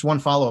I just one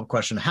follow-up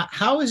question?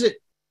 How is it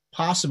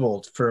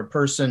possible for a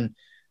person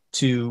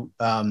to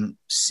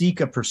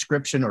seek a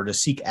prescription or to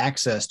seek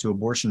access to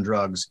abortion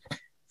drugs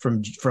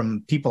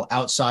from people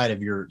outside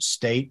of your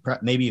state,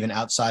 maybe even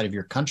outside of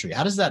your country?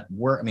 How does that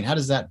work? I mean, how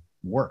does that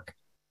work?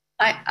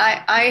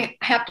 I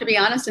have to be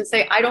honest and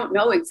say I don't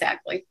know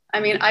exactly.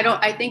 I mean,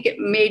 I think it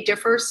may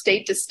differ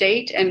state to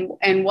state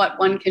and what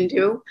one can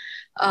do.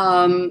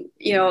 I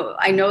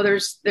know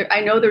there's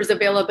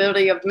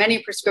availability of many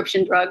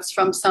prescription drugs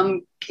from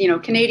some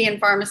Canadian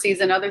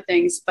pharmacies and other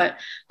things, but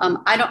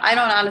I don't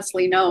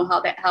honestly know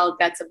how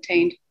that's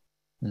obtained.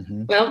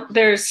 Mm-hmm. Well,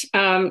 there's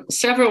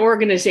several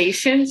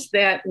organizations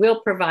that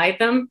will provide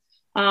them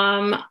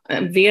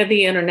via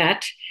the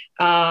internet.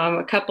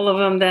 A couple of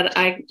them that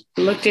I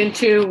looked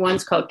into,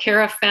 one's called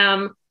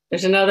CaraFem.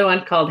 There's another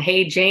one called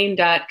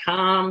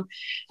HeyJane.com.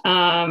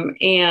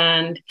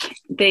 And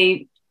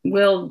they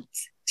will,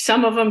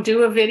 some of them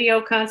do a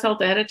video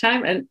consult ahead of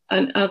time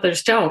and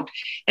others don't.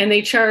 And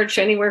they charge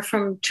anywhere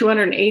from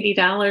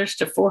 $280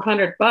 to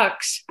 $400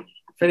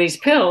 for these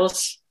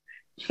pills,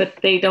 but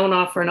they don't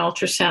offer an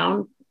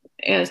ultrasound,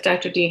 as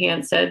Dr.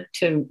 Deighan said,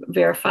 to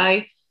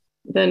verify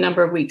the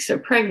number of weeks they're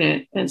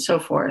pregnant and so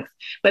forth.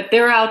 But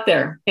they're out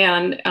there.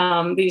 And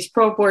these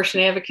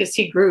pro-abortion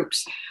advocacy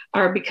groups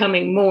are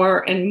becoming more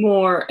and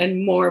more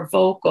and more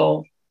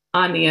vocal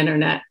on the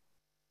internet.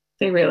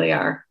 They really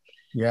are.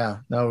 Yeah,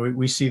 no,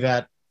 we see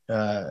that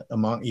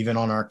even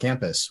on our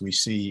campus. We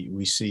see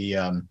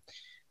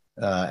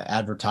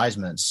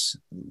advertisements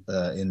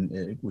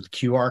with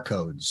QR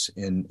codes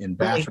in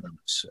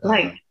bathrooms,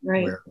 right.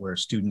 Where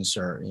students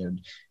are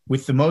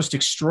with the most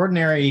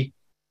extraordinary,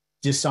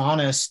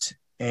 dishonest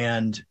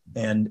and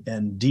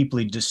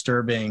deeply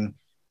disturbing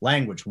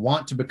language.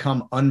 Want to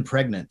become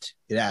unpregnant?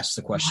 It asks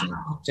the question.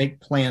 Wow. Take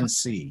Plan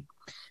C.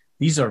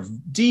 These are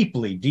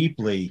deeply,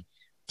 deeply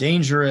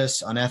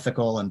dangerous,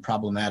 unethical, and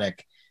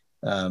problematic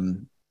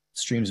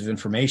streams of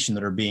information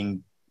that are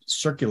being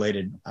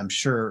circulated, I'm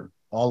sure,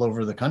 all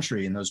over the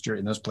country in those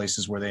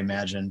places where they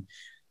imagine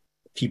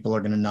people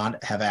are going to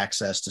not have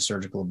access to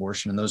surgical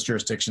abortion, in those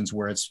jurisdictions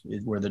where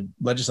the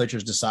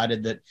legislature's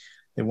decided that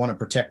they want to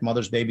protect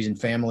mothers, babies, and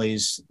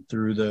families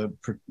through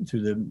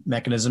the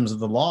mechanisms of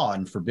the law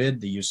and forbid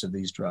the use of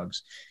these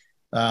drugs.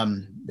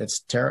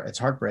 It's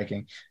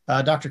heartbreaking.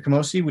 Dr.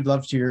 Camosy, we'd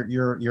love to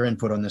your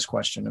input on this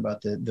question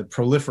about the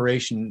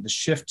proliferation, the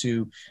shift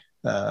to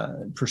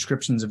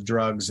prescriptions of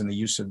drugs and the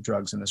use of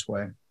drugs in this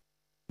way.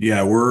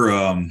 Yeah,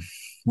 we're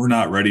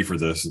not ready for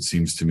this, it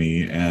seems to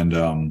me, and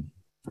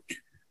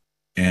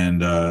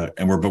we're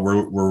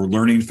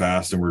learning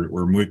fast, and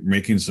we're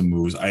making some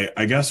moves.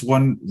 I guess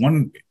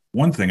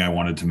one thing I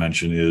wanted to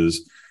mention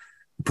is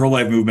the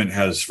pro-life movement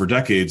has for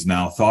decades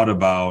now thought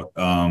about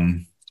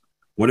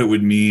what it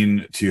would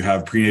mean to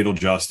have prenatal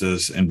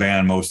justice and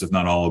ban most, if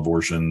not all,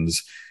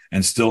 abortions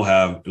and still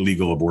have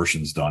illegal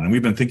abortions done. And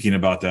we've been thinking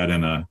about that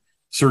in a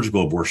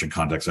surgical abortion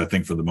context, I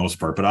think, for the most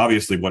part. But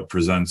obviously what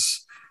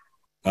presents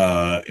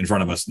in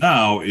front of us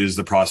now is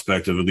the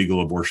prospect of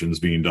illegal abortions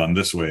being done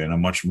this way in a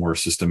much more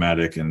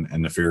systematic and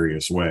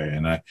nefarious way.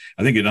 And I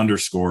think it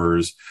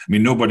underscores, I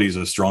mean, nobody's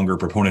a stronger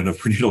proponent of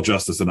prenatal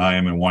justice than I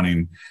am in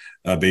wanting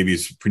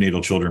babies,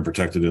 prenatal children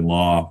protected in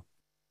law,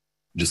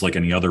 just like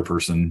any other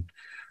person.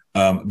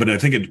 But I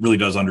think it really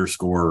does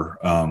underscore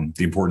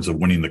the importance of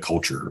winning the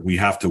culture. We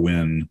have to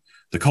win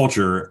the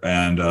culture,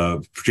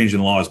 and changing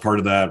the law is part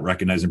of that.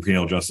 Recognizing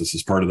prenatal justice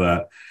is part of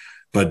that.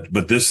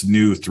 But this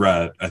new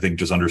threat, I think,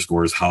 just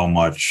underscores how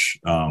much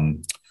the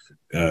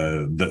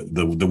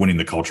winning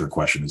the culture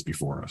question is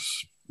before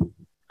us.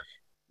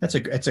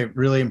 That's a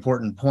really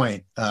important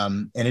point,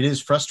 and it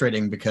is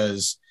frustrating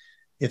because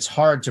it's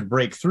hard to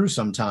break through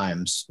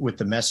sometimes with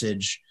the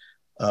message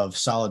of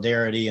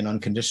solidarity and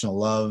unconditional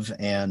love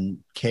and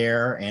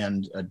care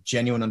and a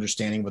genuine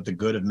understanding what the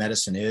good of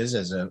medicine is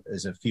as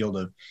a field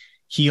of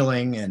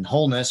healing and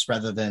wholeness,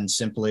 rather than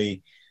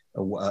simply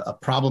a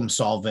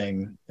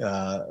problem-solving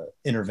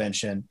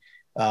intervention.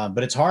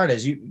 But it's hard,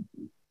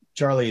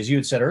 Charlie, as you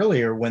had said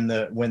earlier, when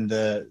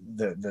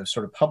the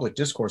sort of public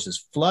discourse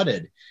is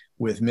flooded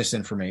with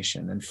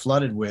misinformation and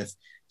flooded with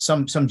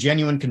some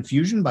genuine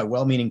confusion by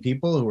well-meaning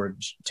people who are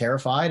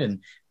terrified,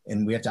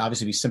 and we have to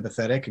obviously be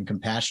sympathetic and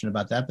compassionate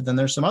about that. But then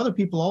there's some other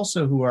people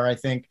also who are, I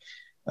think,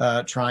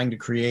 trying to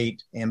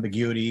create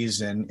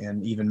ambiguities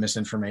and even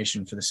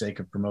misinformation for the sake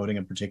of promoting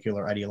a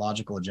particular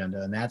ideological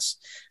agenda, and that's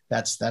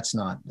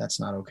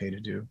not okay to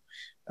do.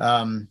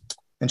 And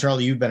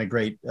Charlie, you've been a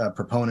great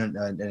proponent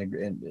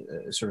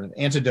and sort of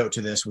antidote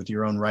to this with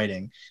your own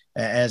writing,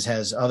 as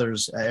has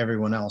others,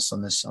 everyone else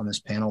on this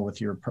panel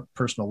with your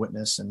personal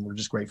witness, and we're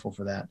just grateful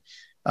for that.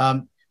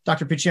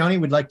 Dr.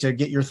 Piccione, we'd like to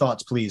get your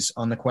thoughts, please,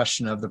 on the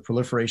question of the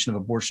proliferation of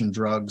abortion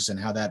drugs and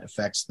how that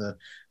affects the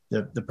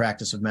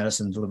practice of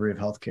medicine and delivery of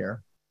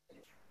healthcare.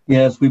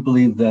 Yes, we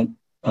believe that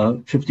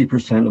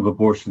 50% of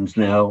abortions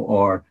now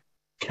are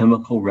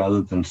chemical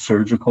rather than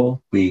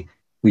surgical. We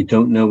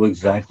don't know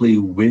exactly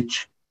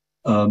which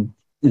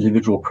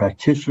individual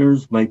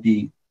practitioners might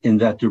be in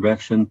that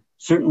direction.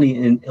 Certainly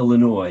in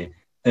Illinois,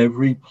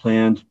 every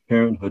Planned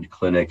Parenthood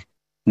clinic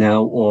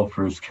now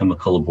offers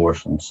chemical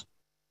abortions.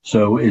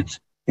 So it's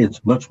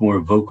It's much more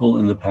vocal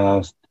in the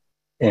past,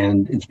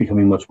 and it's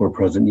becoming much more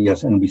present,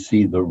 yes, and we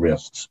see the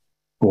risks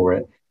for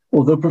it.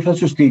 Although,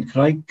 Professor Snead,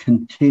 could I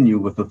continue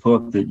with the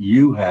thought that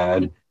you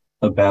had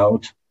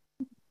about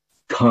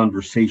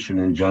conversation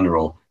in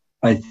general?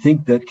 I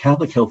think that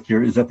Catholic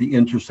healthcare is at the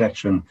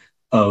intersection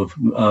of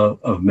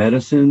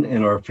medicine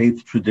and our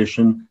faith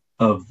tradition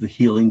of the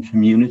healing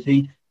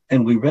community,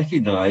 and we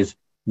recognize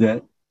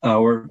that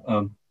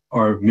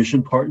our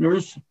mission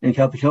partners in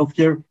Catholic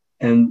healthcare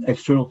and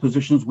external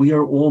physicians, we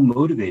are all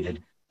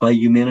motivated by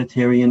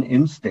humanitarian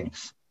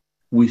instincts.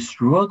 We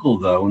struggle,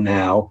 though,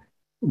 now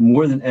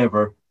more than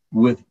ever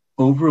with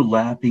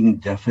overlapping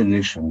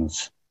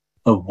definitions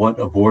of what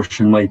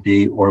abortion might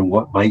be or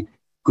what might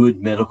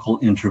good medical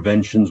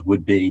interventions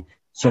would be,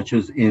 such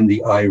as in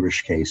the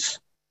Irish case.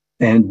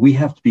 And we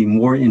have to be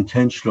more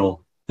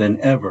intentional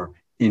than ever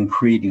in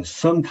creating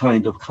some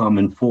kind of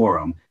common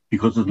forum,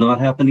 because it's not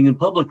happening in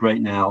public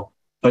right now,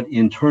 but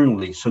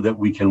internally, so that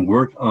we can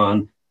work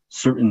on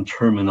certain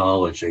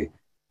terminology.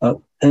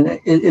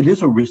 And it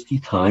is a risky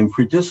time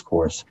for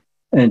discourse.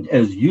 And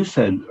as you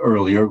said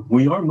earlier,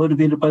 we are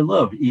motivated by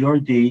love.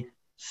 ERD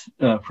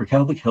for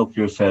Catholic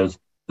healthcare says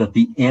that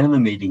the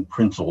animating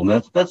principle,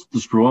 and that's the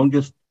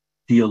strongest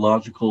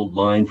theological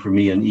line for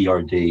me in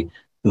ERD,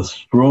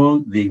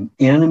 the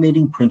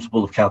animating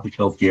principle of Catholic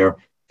healthcare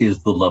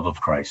is the love of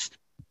Christ.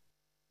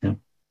 Yeah.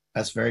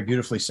 That's very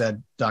beautifully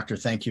said, Doctor.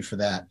 Thank you for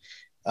that.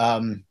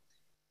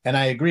 And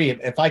I agree.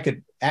 If I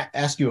could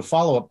ask you a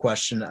follow-up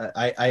question,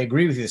 I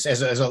agree with you.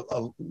 As a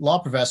law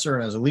professor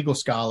and as a legal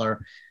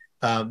scholar,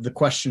 the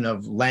question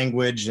of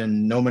language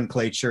and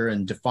nomenclature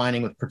and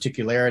defining with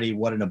particularity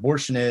what an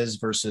abortion is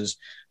versus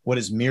what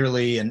is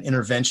merely an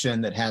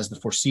intervention that has the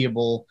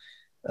foreseeable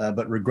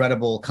but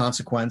regrettable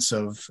consequence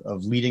of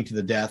leading to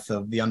the death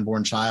of the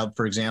unborn child,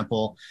 for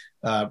example,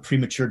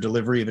 premature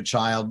delivery of a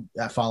child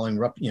following,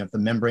 if the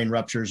membrane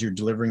ruptures, you're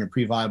delivering a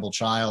pre-viable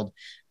child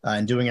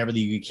and doing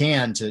everything you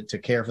can to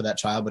care for that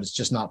child, but it's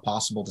just not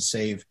possible to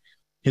save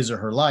his or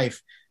her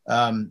life.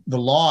 The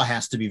law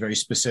has to be very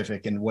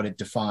specific in what it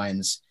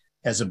defines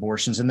as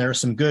abortions. And there are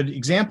some good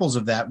examples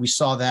of that. We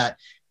saw that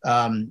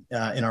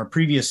in our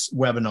previous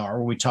webinar,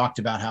 where we talked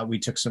about how we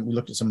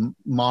looked at some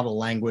model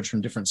language from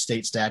different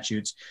state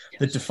statutes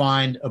that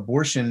defined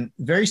abortion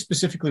very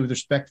specifically with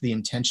respect to the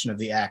intention of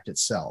the act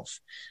itself,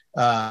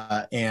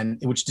 and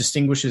which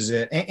distinguishes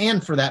it,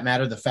 and for that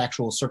matter, the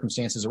factual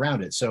circumstances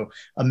around it. So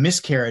a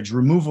miscarriage,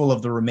 removal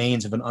of the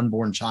remains of an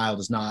unborn child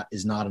is not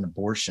an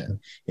abortion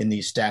in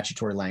the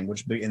statutory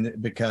language,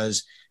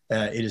 because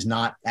it's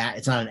not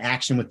an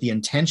action with the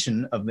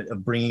intention of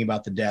bringing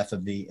about the death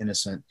of the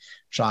innocent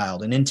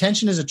child. And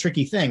intention is a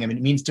tricky thing. I mean,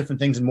 it means different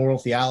things in moral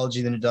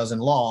theology than it does in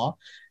law.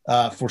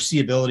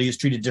 Foreseeability is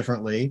treated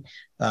differently,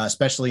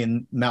 especially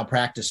in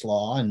malpractice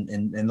law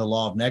and the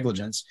law of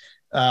negligence.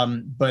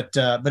 But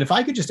if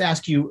I could just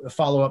ask you a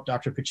follow-up,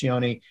 Dr.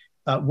 Piccione,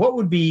 what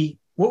would be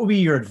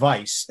your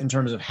advice in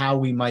terms of how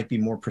we might be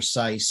more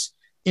precise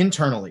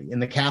internally in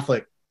the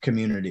Catholic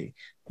community,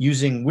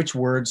 using which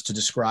words to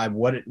describe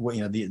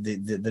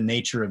the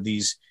nature of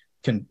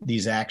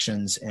these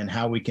actions and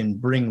how we can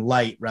bring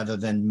light rather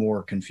than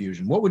more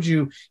confusion? What would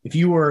you, if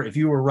you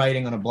were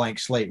writing on a blank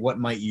slate, what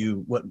might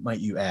you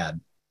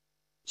add?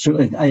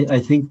 Certainly, I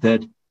think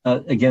that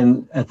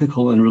again,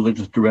 ethical and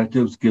religious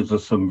directives gives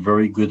us some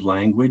very good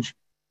language.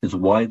 It's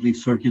widely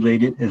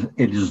circulated.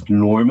 It is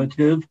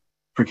normative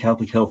for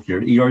Catholic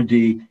healthcare.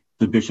 ERD,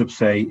 the bishops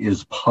say,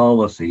 is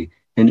policy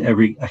in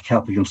every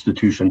Catholic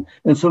institution.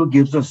 And so it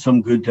gives us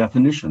some good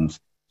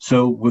definitions.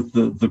 So with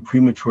the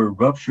premature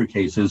rupture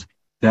cases,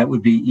 that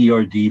would be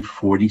ERD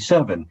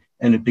 47.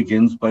 And it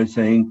begins by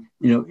saying,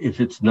 if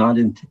it's not,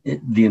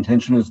 the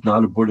intention is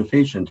not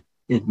abortifacient,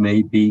 it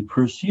may be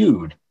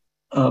pursued.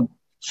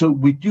 So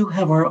we do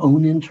have our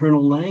own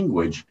internal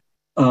language.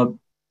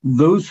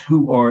 Those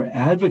who are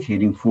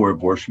advocating for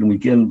abortion,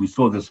 we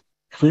saw this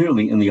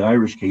clearly in the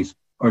Irish case,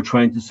 are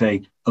trying to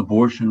say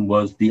abortion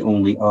was the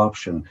only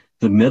option.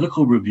 The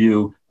medical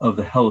review of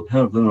the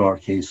Helepenar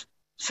case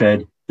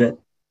said that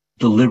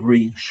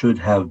delivery should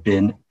have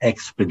been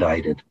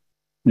expedited,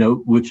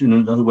 which in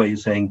another way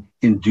is saying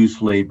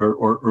induced labor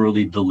or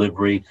early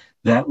delivery.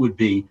 That would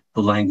be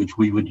the language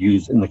we would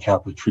use in the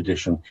Catholic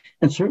tradition.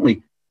 And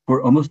certainly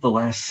for almost the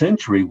last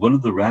century, one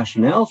of the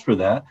rationales for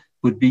that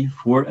would be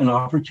for an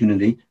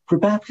opportunity for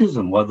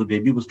baptism while the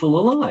baby was still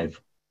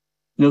alive.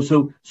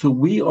 So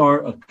we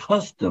are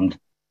accustomed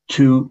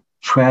to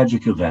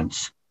tragic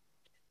events.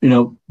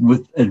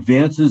 With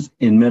advances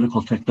in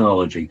medical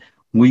technology,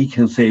 we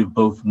can save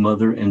both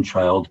mother and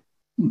child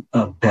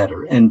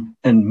better. And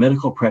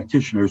medical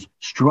practitioners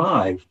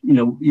strive,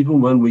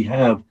 even when we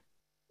have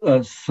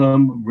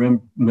some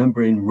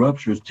membrane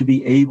ruptures, to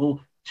be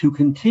able to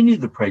continue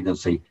the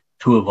pregnancy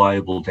to a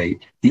viable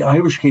date. The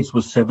Irish case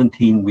was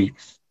 17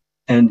 weeks.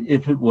 And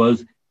if it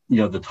was,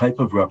 the type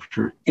of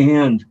rupture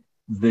and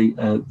the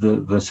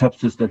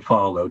sepsis that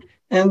followed,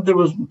 and there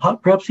was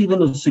perhaps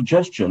even a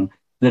suggestion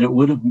that it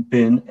would have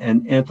been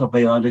an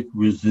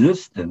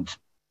antibiotic-resistant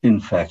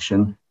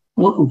infection,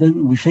 well,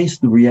 then we face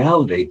the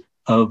reality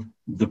of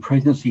the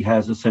pregnancy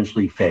has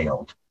essentially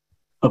failed.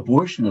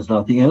 Abortion is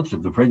not the answer.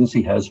 The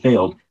pregnancy has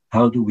failed.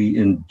 How do we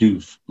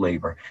induce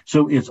labor?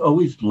 So it's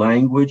always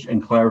language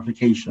and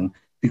clarification,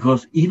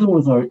 because even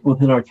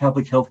within our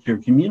Catholic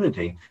healthcare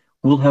community,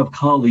 we'll have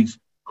colleagues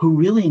who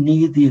really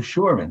need the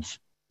assurance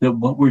that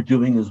what we're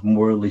doing is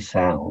morally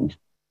sound.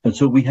 And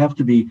so we have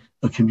to be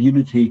a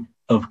community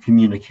of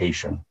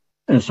communication.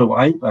 And so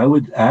I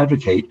would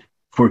advocate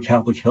for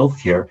Catholic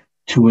healthcare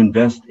to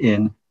invest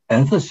in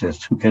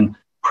ethicists who can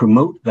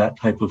promote that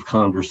type of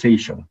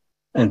conversation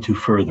and to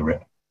further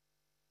it.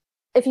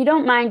 If you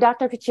don't mind,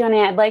 Dr.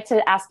 Piccione, I'd like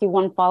to ask you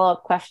one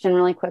follow-up question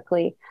really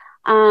quickly.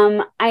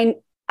 I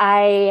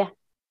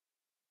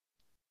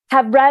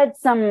have read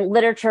some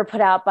literature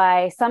put out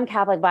by some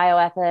Catholic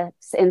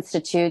bioethics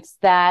institutes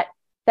that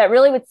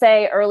really would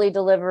say early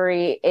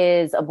delivery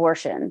is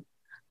abortion.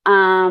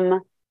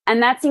 And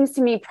that seems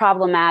to me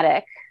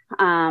problematic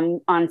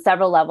on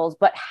several levels.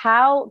 But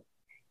how,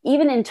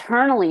 even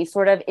internally,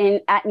 sort of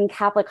in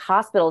Catholic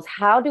hospitals,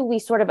 how do we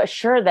sort of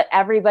assure that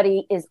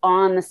everybody is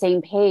on the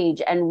same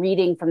page and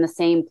reading from the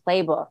same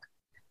playbook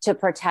to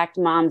protect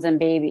moms and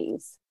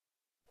babies?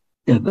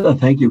 Yeah,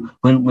 thank you.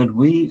 When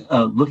we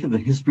look at the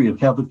history of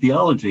Catholic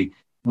theology,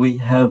 we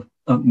have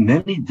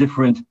many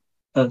different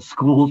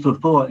schools of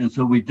thought, and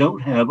so we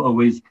don't have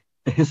always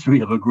a history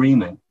of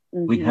agreement.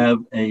 Mm-hmm. We have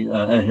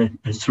a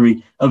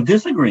history of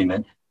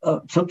disagreement,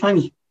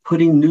 sometimes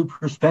putting new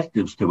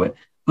perspectives to it.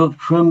 But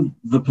from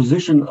the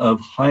position of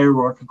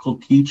hierarchical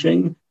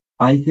teaching,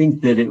 I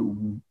think that it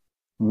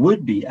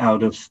would be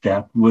out of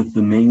step with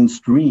the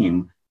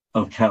mainstream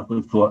of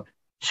Catholic thought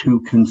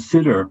to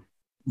consider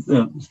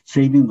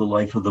saving the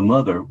life of the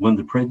mother when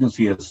the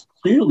pregnancy has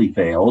clearly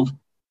failed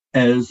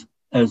as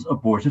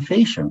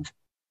abortifacient.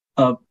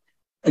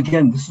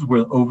 Again, this is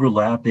where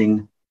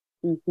overlapping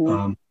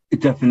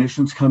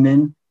definitions come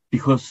in,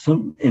 because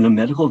in a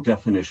medical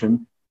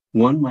definition,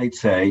 one might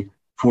say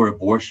for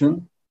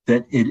abortion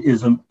that it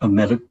is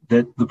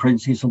that the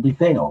pregnancy simply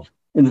failed.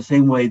 In the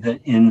same way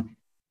that in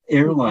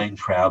airline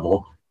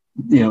travel,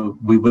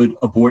 we would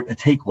abort a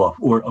takeoff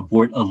or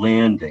abort a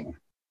landing.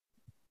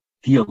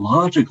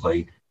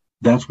 Theologically,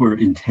 that's where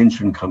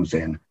intention comes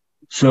in.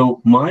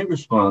 So my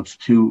response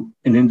to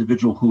an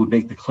individual who would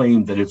make the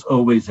claim that it's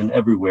always and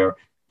everywhere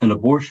an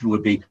abortion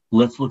would be,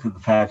 let's look at the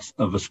facts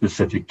of a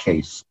specific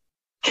case.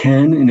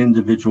 Can an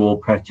individual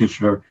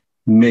practitioner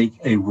make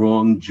a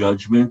wrong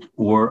judgment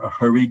or a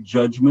hurried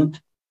judgment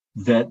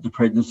that the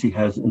pregnancy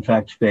has in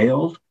fact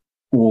failed?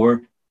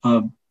 Or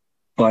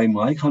by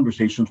my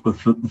conversations with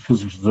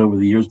physicians over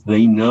the years,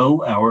 they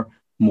know our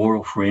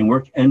moral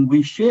framework, and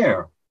we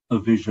share a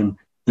vision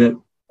that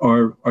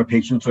our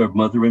patients are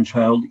mother and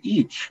child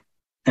each,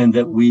 and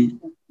that we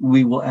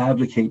will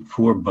advocate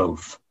for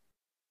both.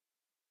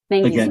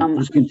 Thank you so much.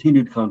 This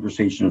continued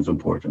conversation is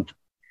important.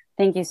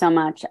 Thank you so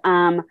much.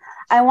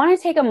 I want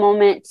to take a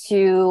moment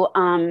to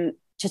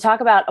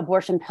talk about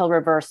abortion pill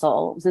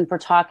reversal, since we're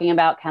talking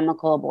about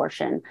chemical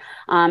abortion.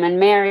 And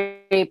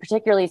Mary,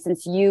 particularly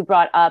since you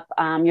brought up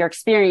your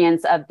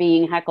experience of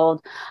being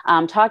heckled,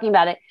 talking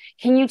about it,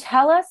 can you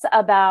tell us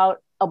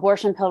about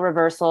abortion pill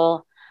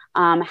reversal,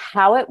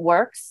 how it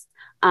works,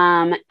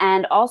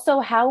 and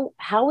also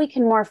how we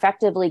can more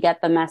effectively get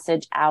the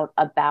message out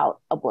about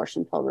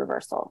abortion pill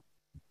reversal?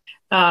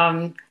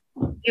 The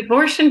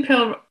abortion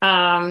pill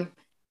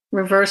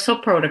reversal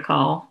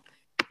protocol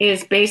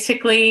is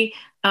basically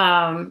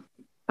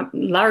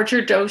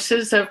larger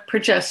doses of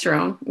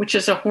progesterone, which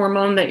is a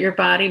hormone that your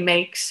body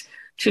makes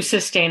to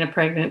sustain a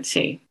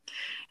pregnancy.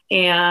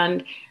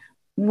 And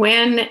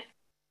when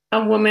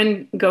a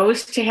woman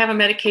goes to have a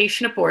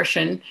medication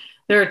abortion,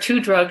 there are two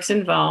drugs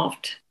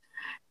involved.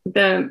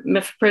 The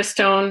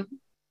mifepristone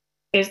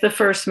is the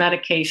first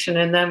medication,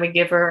 and then we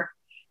give her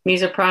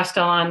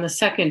misoprostol on the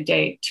second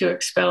day to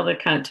expel the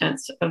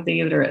contents of the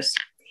uterus.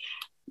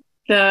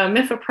 The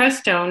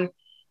mifepristone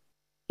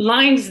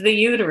lines the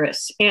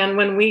uterus, and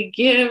when we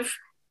give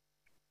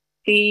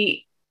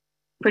the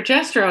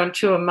progesterone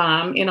to a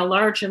mom in a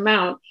large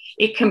amount,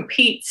 it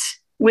competes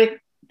with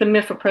the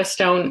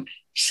mifepristone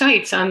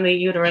sites on the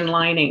uterine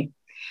lining.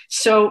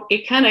 So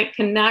it kind of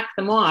can knock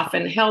them off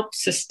and help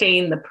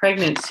sustain the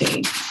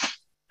pregnancy.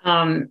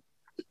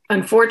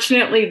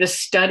 Unfortunately, the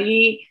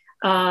study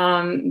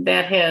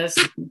that has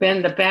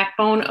been the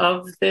backbone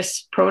of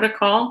this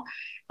protocol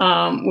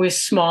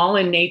was small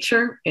in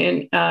nature,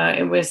 and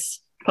it was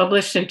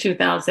published in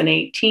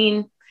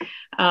 2018.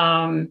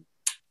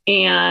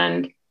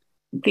 And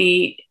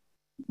the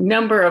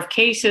number of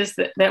cases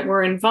that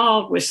were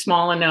involved was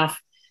small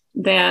enough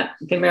that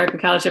the American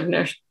College of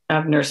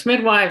Nurse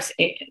Midwives,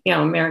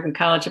 American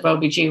College of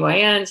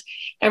OBGYNs,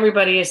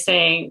 everybody is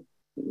saying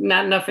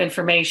not enough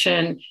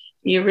information.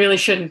 You really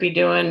shouldn't be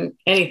doing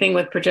anything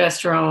with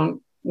progesterone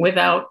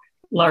without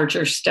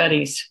larger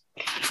studies.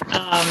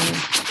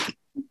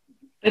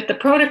 But the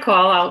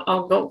protocol,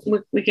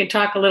 we can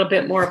talk a little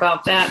bit more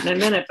about that in a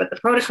minute, but the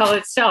protocol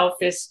itself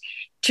is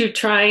to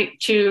try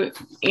to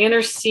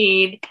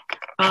intercede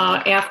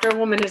after a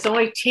woman has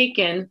only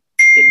taken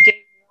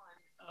day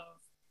one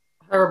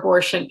of her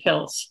abortion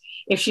pills.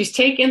 if she's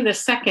taken the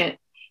second,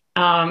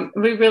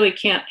 we really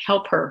can't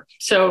help her.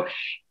 So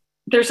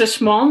there's a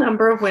small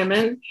number of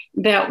women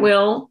that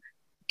will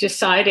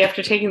decide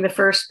after taking the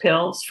first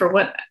pills, for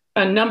what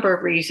a number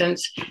of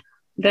reasons,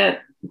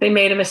 that they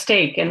made a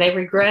mistake and they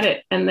regret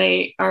it and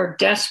they are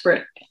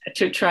desperate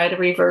to try to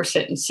reverse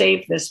it and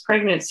save this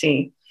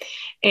pregnancy.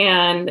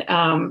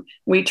 And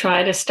we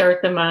try to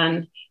start them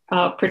on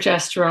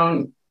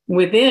progesterone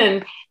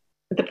within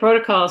the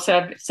protocol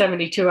of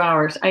 72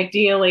 hours.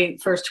 Ideally,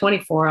 first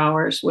 24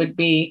 hours would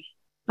be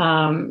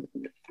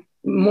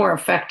more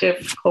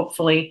effective,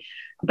 hopefully,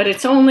 but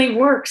it only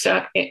works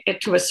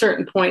to a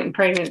certain point in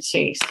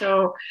pregnancy.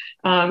 So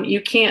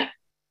you can't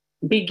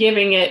be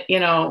giving it,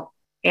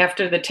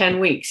 after the 10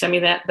 weeks. I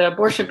mean, that the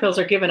abortion pills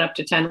are given up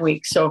to 10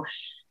 weeks. So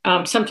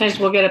sometimes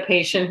we'll get a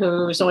patient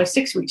who's only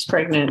 6 weeks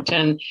pregnant.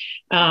 And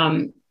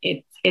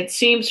it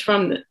seems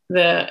from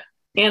the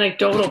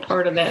anecdotal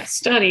part of that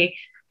study,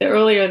 the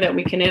earlier that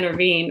we can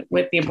intervene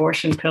with the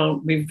abortion pill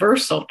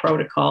reversal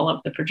protocol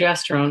of the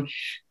progesterone,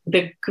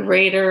 the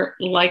greater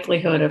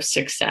likelihood of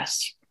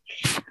success.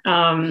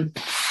 And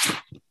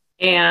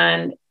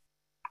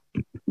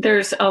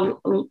there's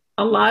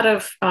a lot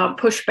of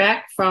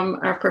pushback from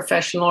our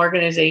professional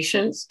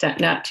organizations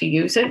not to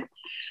use it.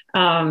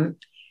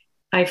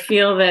 I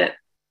feel that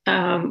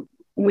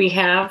we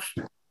have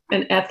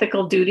an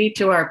ethical duty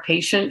to our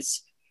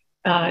patients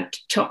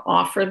to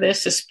offer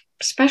this,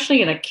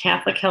 especially in a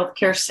Catholic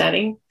healthcare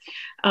setting,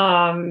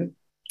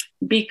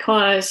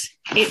 because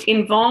it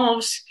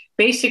involves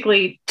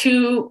basically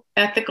two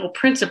ethical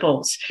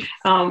principles.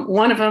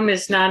 One of them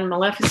is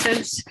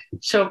non-maleficence.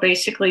 So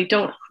basically,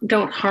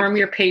 don't harm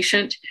your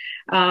patient.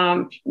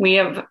 We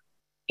have,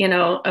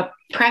 a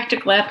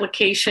practical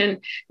application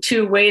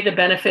to weigh the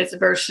benefits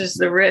versus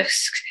the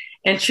risks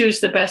and choose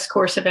the best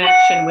course of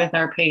action with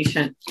our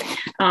patient.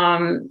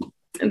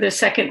 The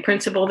second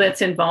principle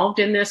that's involved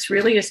in this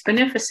really is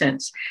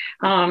beneficence.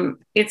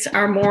 It's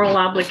our moral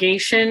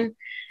obligation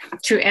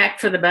to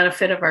act for the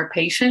benefit of our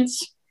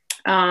patients,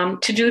 to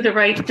do the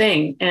right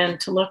thing and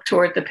to look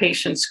toward the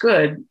patient's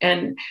good.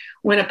 And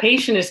when a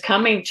patient is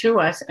coming to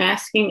us,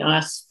 asking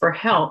us for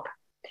help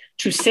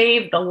to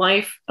save the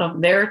life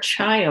of their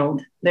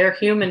child, their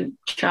human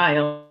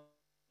child,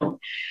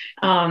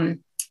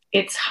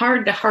 it's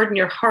hard to harden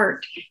your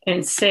heart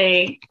and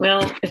say,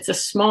 well, it's a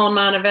small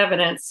amount of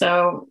evidence,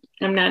 so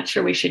I'm not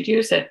sure we should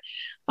use it.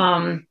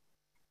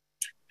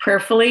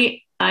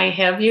 Prayerfully, I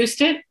have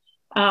used it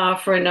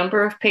for a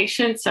number of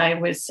patients. I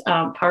was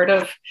part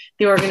of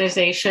the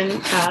organization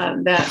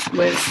that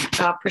was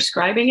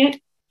prescribing it.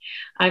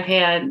 I've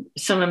had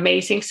some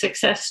amazing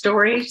success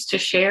stories to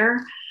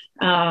share,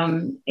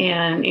 and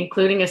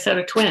including a set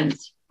of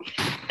twins.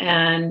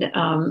 And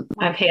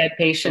I've had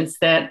patients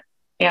that,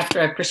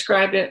 after I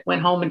prescribed it,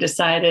 went home and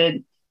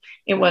decided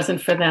it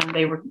wasn't for them.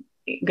 They were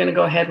going to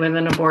go ahead with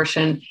an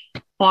abortion,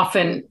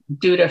 often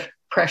due to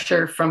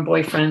pressure from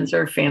boyfriends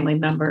or family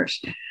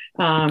members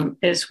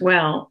as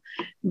well.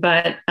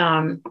 But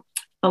a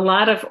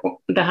lot of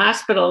the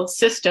hospital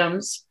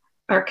systems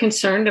are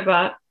concerned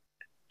about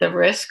the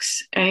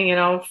risks,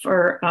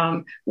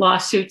 for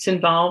lawsuits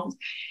involved,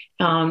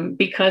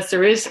 because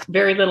there is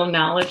very little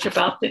knowledge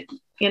about the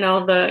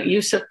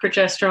use of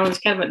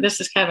progesterone.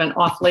 This is kind of an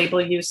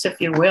off-label use, if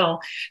you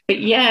will, but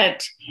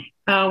yet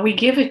we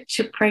give it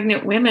to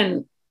pregnant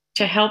women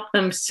to help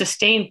them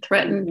sustain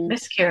threatened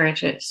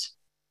miscarriages.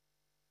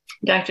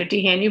 Dr.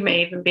 Deighan, you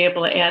may even be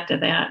able to add to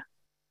that.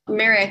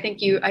 Mary, I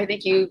think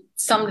you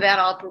summed that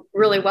up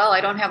really well.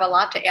 I don't have a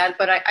lot to add,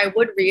 but I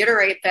would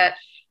reiterate that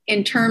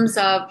in terms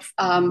of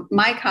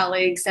my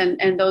colleagues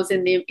and those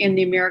in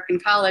the American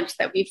College,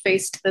 that we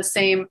faced the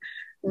same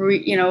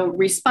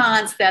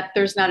response, that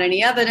there's not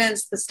any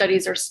evidence, the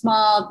studies are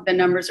small, the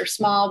numbers are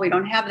small, we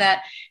don't have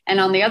that.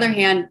 And on the other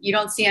hand, you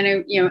don't see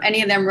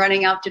any of them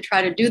running out to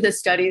try to do the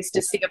studies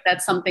to see if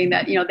that's something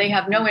that, they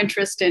have no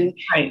interest in,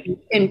 right,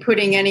 in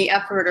putting any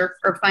effort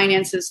or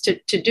finances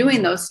to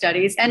doing those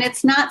studies. And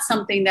it's not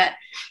something that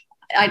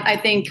I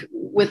think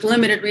with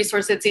limited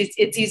resources,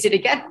 it's easy to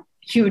get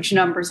huge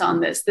numbers on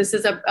this. This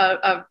is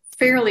a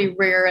fairly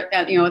rare,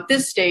 at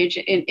this stage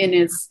in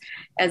its,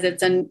 as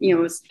it's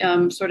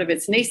sort of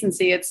its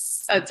nascency.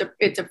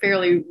 It's a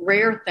fairly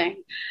rare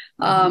thing.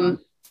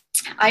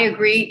 I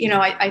agree.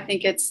 I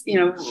think it's,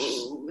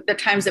 the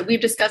times that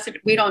we've discussed it,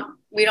 we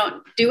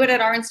don't do it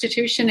at our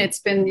institution. It's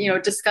been,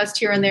 discussed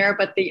here and there,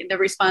 but the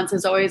response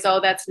is always,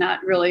 oh, that's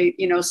not really,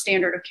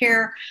 standard of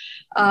care.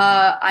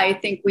 I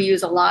think we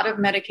use a lot of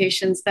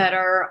medications that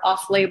are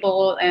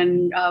off-label,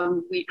 and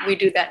we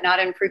do that not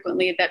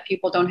infrequently, that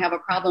people don't have a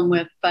problem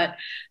with. But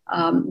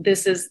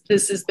this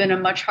has been a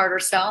much harder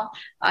sell.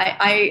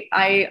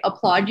 I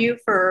applaud you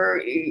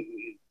for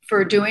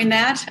doing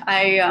that.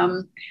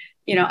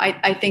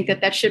 I think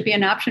that should be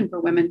an option for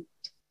women.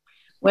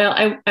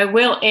 Well, I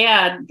will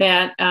add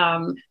that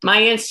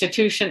my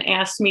institution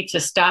asked me to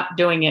stop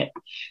doing it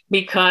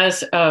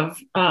because of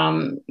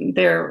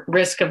their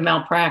risk of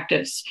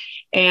malpractice.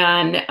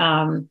 And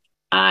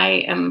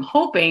I am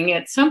hoping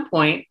at some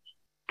point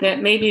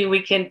that maybe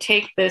we can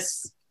take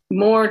this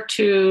more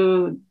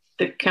to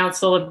the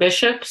Council of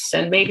Bishops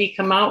and maybe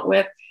come out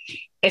with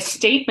a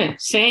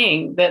statement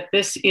saying that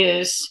this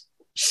is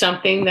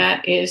something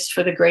that is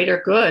for the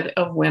greater good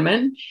of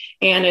women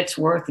and it's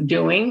worth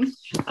doing.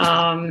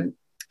 I'm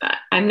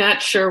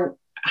not sure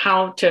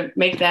how to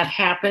make that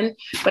happen,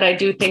 but I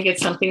do think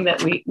it's something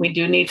that we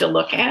do need to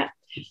look at.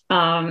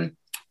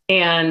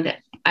 And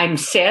I'm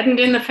saddened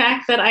in the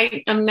fact that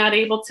I am not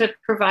able to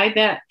provide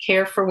that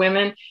care for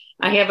women.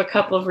 I have a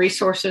couple of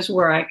resources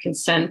where I can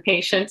send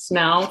patients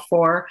now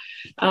for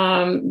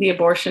the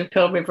abortion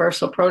pill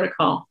reversal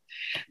protocol.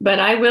 But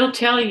I will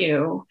tell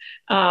you,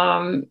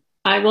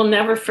 I will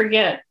never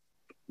forget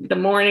the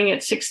morning at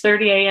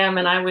 6:30 a.m.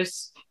 and I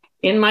was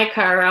in my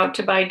car out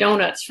to buy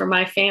donuts for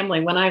my family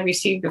when I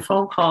received a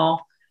phone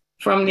call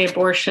from the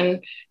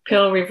abortion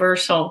pill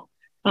reversal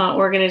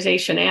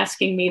organization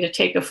asking me to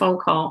take a phone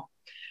call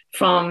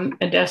from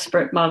a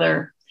desperate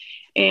mother.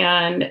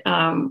 And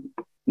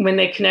when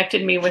they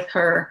connected me with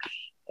her,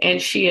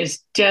 and she is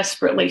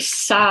desperately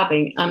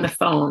sobbing on the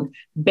phone,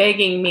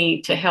 begging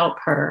me to help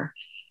her.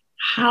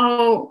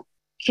 How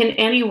can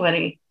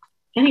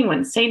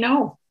anyone say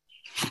no?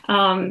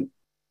 And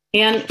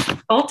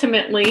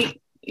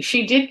ultimately,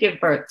 she did give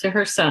birth to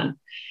her son.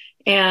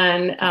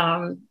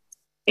 And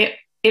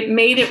it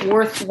made it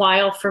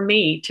worthwhile for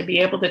me to be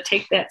able to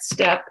take that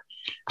step.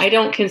 I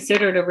don't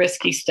consider it a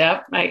risky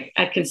step.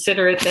 I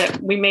consider it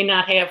that we may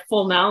not have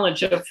full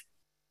knowledge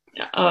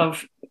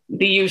of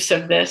the use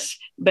of this,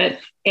 but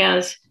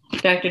as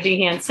Dr.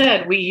 Deighan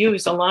said, we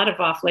use a lot of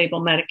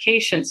off-label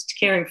medications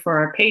caring for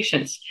our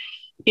patients.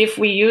 If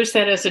we use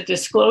that as a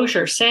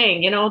disclosure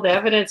saying, the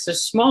evidence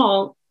is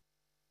small,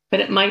 but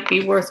it might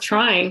be worth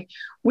trying,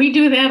 we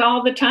do that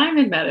all the time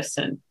in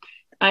medicine.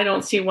 I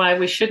don't see why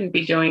we shouldn't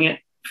be doing it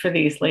for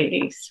these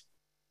ladies.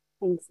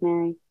 Thanks,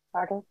 Mary.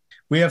 Carter?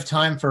 We have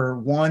time for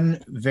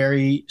one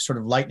very sort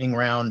of lightning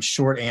round,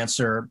 short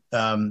answer,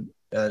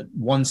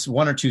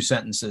 one or two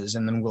sentences,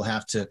 and then we'll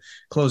have to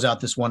close out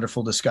this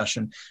wonderful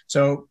discussion.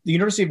 So the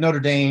University of Notre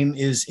Dame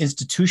is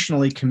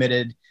institutionally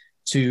committed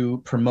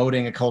to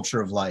promoting a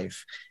culture of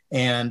life,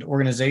 and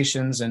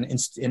organizations and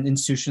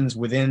institutions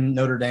within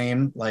Notre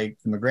Dame, like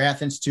the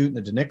McGrath Institute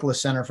and the Nicola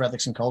Center for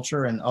Ethics and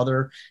Culture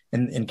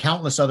and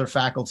countless other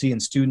faculty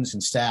and students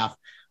and staff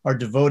are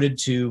devoted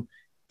to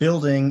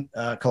building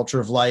a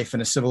culture of life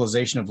and a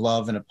civilization of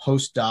love in a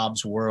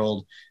post-Dobbs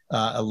world,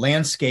 a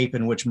landscape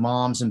in which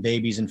moms and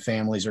babies and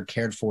families are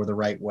cared for the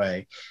right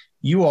way.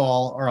 You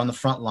all are on the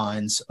front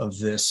lines of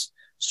this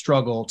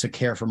struggle to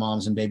care for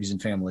moms and babies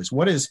and families.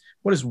 What is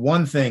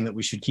one thing that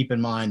we should keep in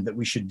mind that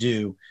we should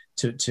do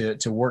to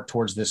work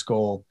towards this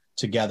goal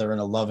together in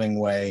a loving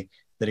way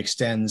that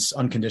extends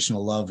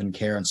unconditional love and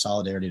care and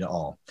solidarity to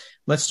all?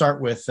 Let's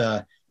start with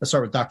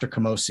Dr.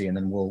 Camosy, and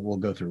then we'll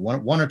go through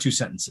one or two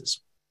sentences.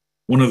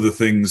 One of the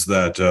things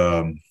that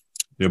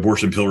the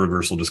abortion pill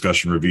reversal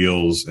discussion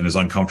reveals, and is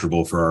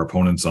uncomfortable for our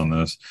opponents on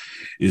this,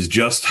 is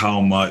just how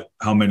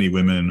many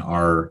women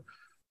are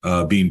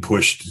being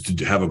pushed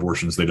to have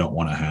abortions they don't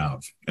want to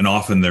have. And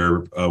often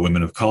they're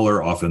women of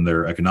color, often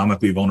they're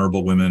economically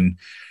vulnerable women,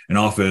 and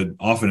often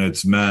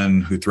it's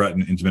men who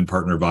threaten intimate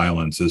partner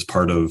violence as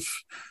part of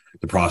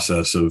the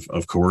process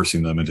of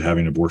coercing them into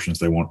having abortions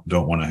they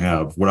don't want to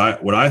have. What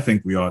I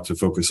think we ought to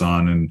focus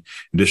on, in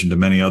addition to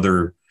many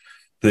other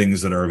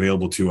things that are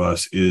available to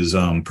us, is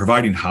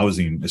providing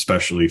housing,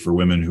 especially for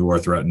women who are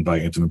threatened by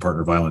intimate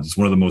partner violence. It's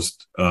one of the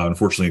most,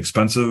 unfortunately,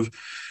 expensive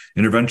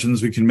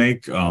interventions we can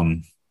make,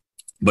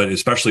 but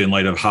especially in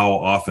light of how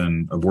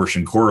often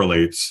abortion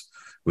correlates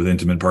with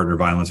intimate partner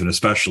violence, and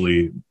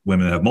especially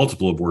women that have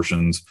multiple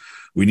abortions,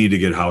 we need to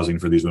get housing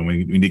for these women.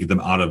 We need to get them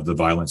out of the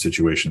violent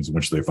situations in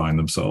which they find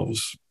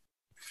themselves.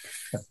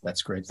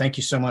 That's great. Thank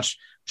you so much,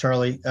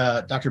 Charlie.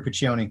 Dr.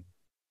 Piccione.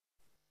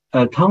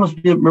 Thomas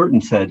B.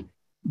 Merton said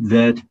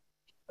that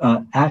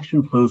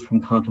action flows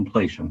from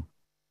contemplation.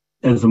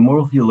 As a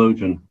moral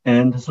theologian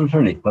and as an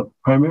attorney, but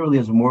primarily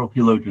as a moral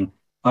theologian,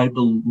 I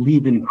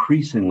believe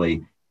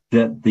increasingly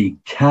that the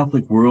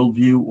Catholic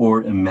worldview,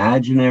 or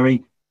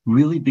imaginary,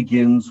 really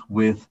begins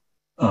with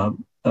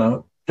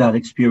that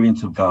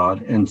experience of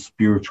God and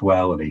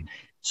spirituality.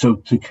 So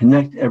to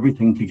connect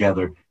everything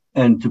together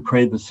and to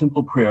pray the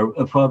simple prayer,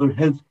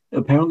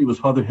 apparently it was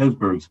Father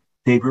Hesburgh's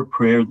favorite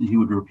prayer that he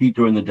would repeat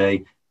during the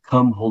day,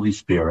 "Come, Holy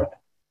Spirit,"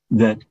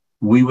 that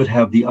we would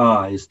have the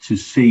eyes to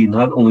see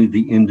not only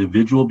the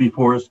individual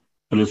before us,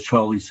 but as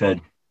Charlie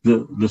said,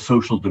 the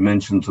social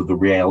dimensions of the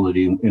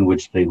reality in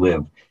which they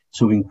live.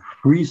 So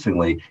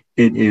increasingly,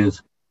 it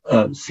is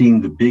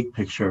seeing the big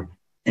picture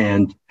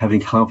and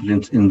having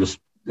confidence in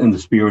the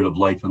spirit of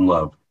life and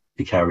love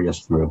to carry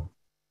us through.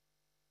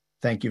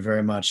 Thank you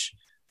very much.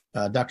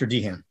 Dr.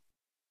 Deighan.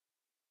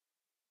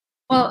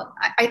 Well,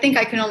 I think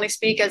I can only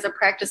speak as a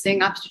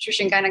practicing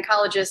obstetrician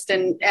gynecologist,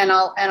 and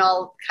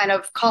I'll kind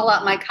of call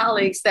out my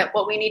colleagues that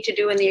what we need to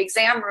do in the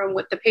exam room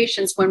with the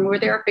patients when we're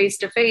there face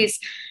to face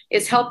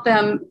is help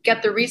them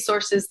get the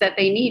resources that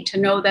they need to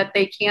know that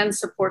they can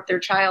support their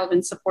child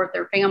and support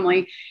their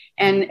family.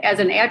 And as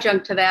an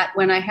adjunct to that,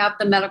 when I have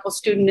the medical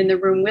student in the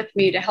room with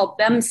me to help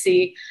them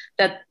see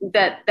that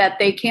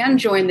they can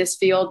join this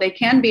field, they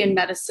can be in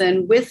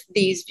medicine with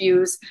these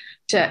views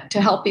to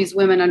help these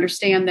women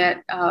understand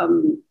that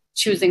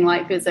choosing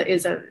life is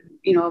a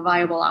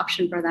viable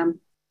option for them.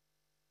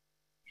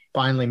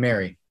 Finally,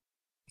 Mary.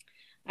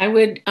 I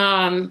would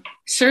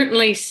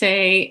certainly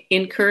say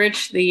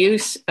encourage the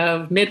use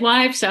of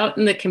midwives out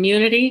in the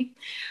community,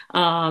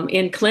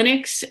 in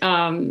clinics,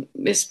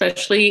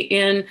 especially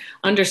in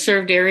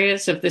underserved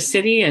areas of the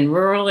city and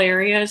rural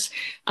areas.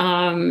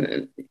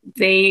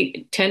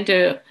 They tend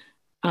to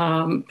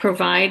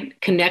provide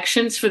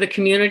connections for the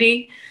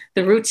community.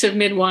 The roots of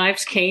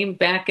midwives came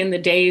back in the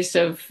days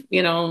of,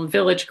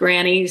 village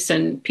grannies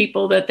and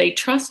people that they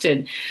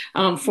trusted.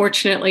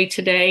 Fortunately,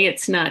 today,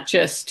 it's not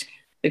just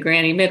the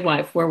granny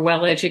midwife. We're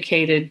well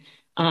educated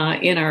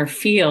in our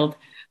field,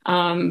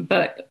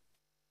 but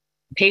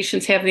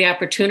patients have the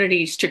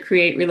opportunities to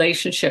create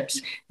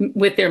relationships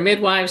with their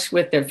midwives,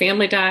 with their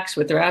family docs,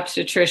 with their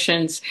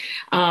obstetricians.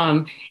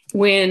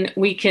 When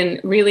we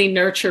can really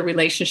nurture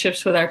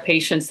relationships with our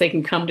patients, they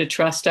can come to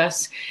trust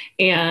us,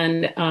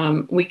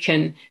 and we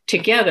can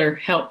together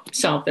help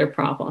solve their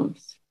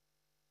problems.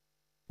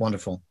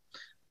 Wonderful.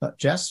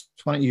 Jess,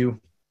 why don't you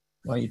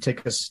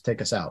take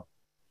us out?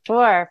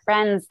 Sure.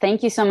 Friends,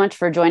 thank you so much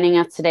for joining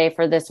us today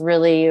for this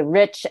really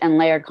rich and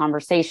layered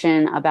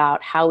conversation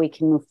about how we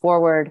can move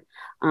forward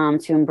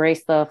to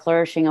embrace the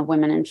flourishing of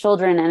women and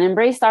children and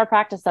embrace our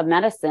practice of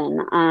medicine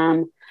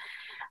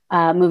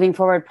moving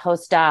forward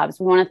post-Dobbs.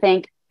 We want to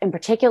thank, in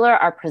particular,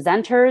 our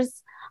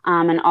presenters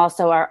and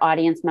also our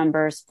audience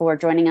members for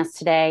joining us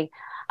today.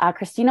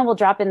 Christina will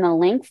drop in the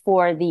link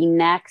for the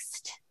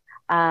next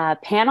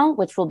panel,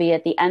 which will be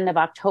at the end of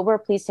October.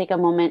 Please take a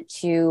moment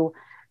to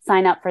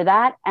sign up for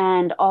that,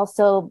 and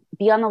also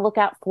be on the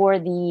lookout for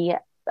the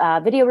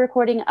video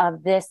recording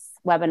of this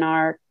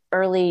webinar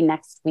early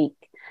next week.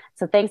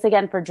 So thanks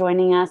again for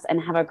joining us,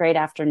 and have a great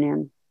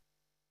afternoon.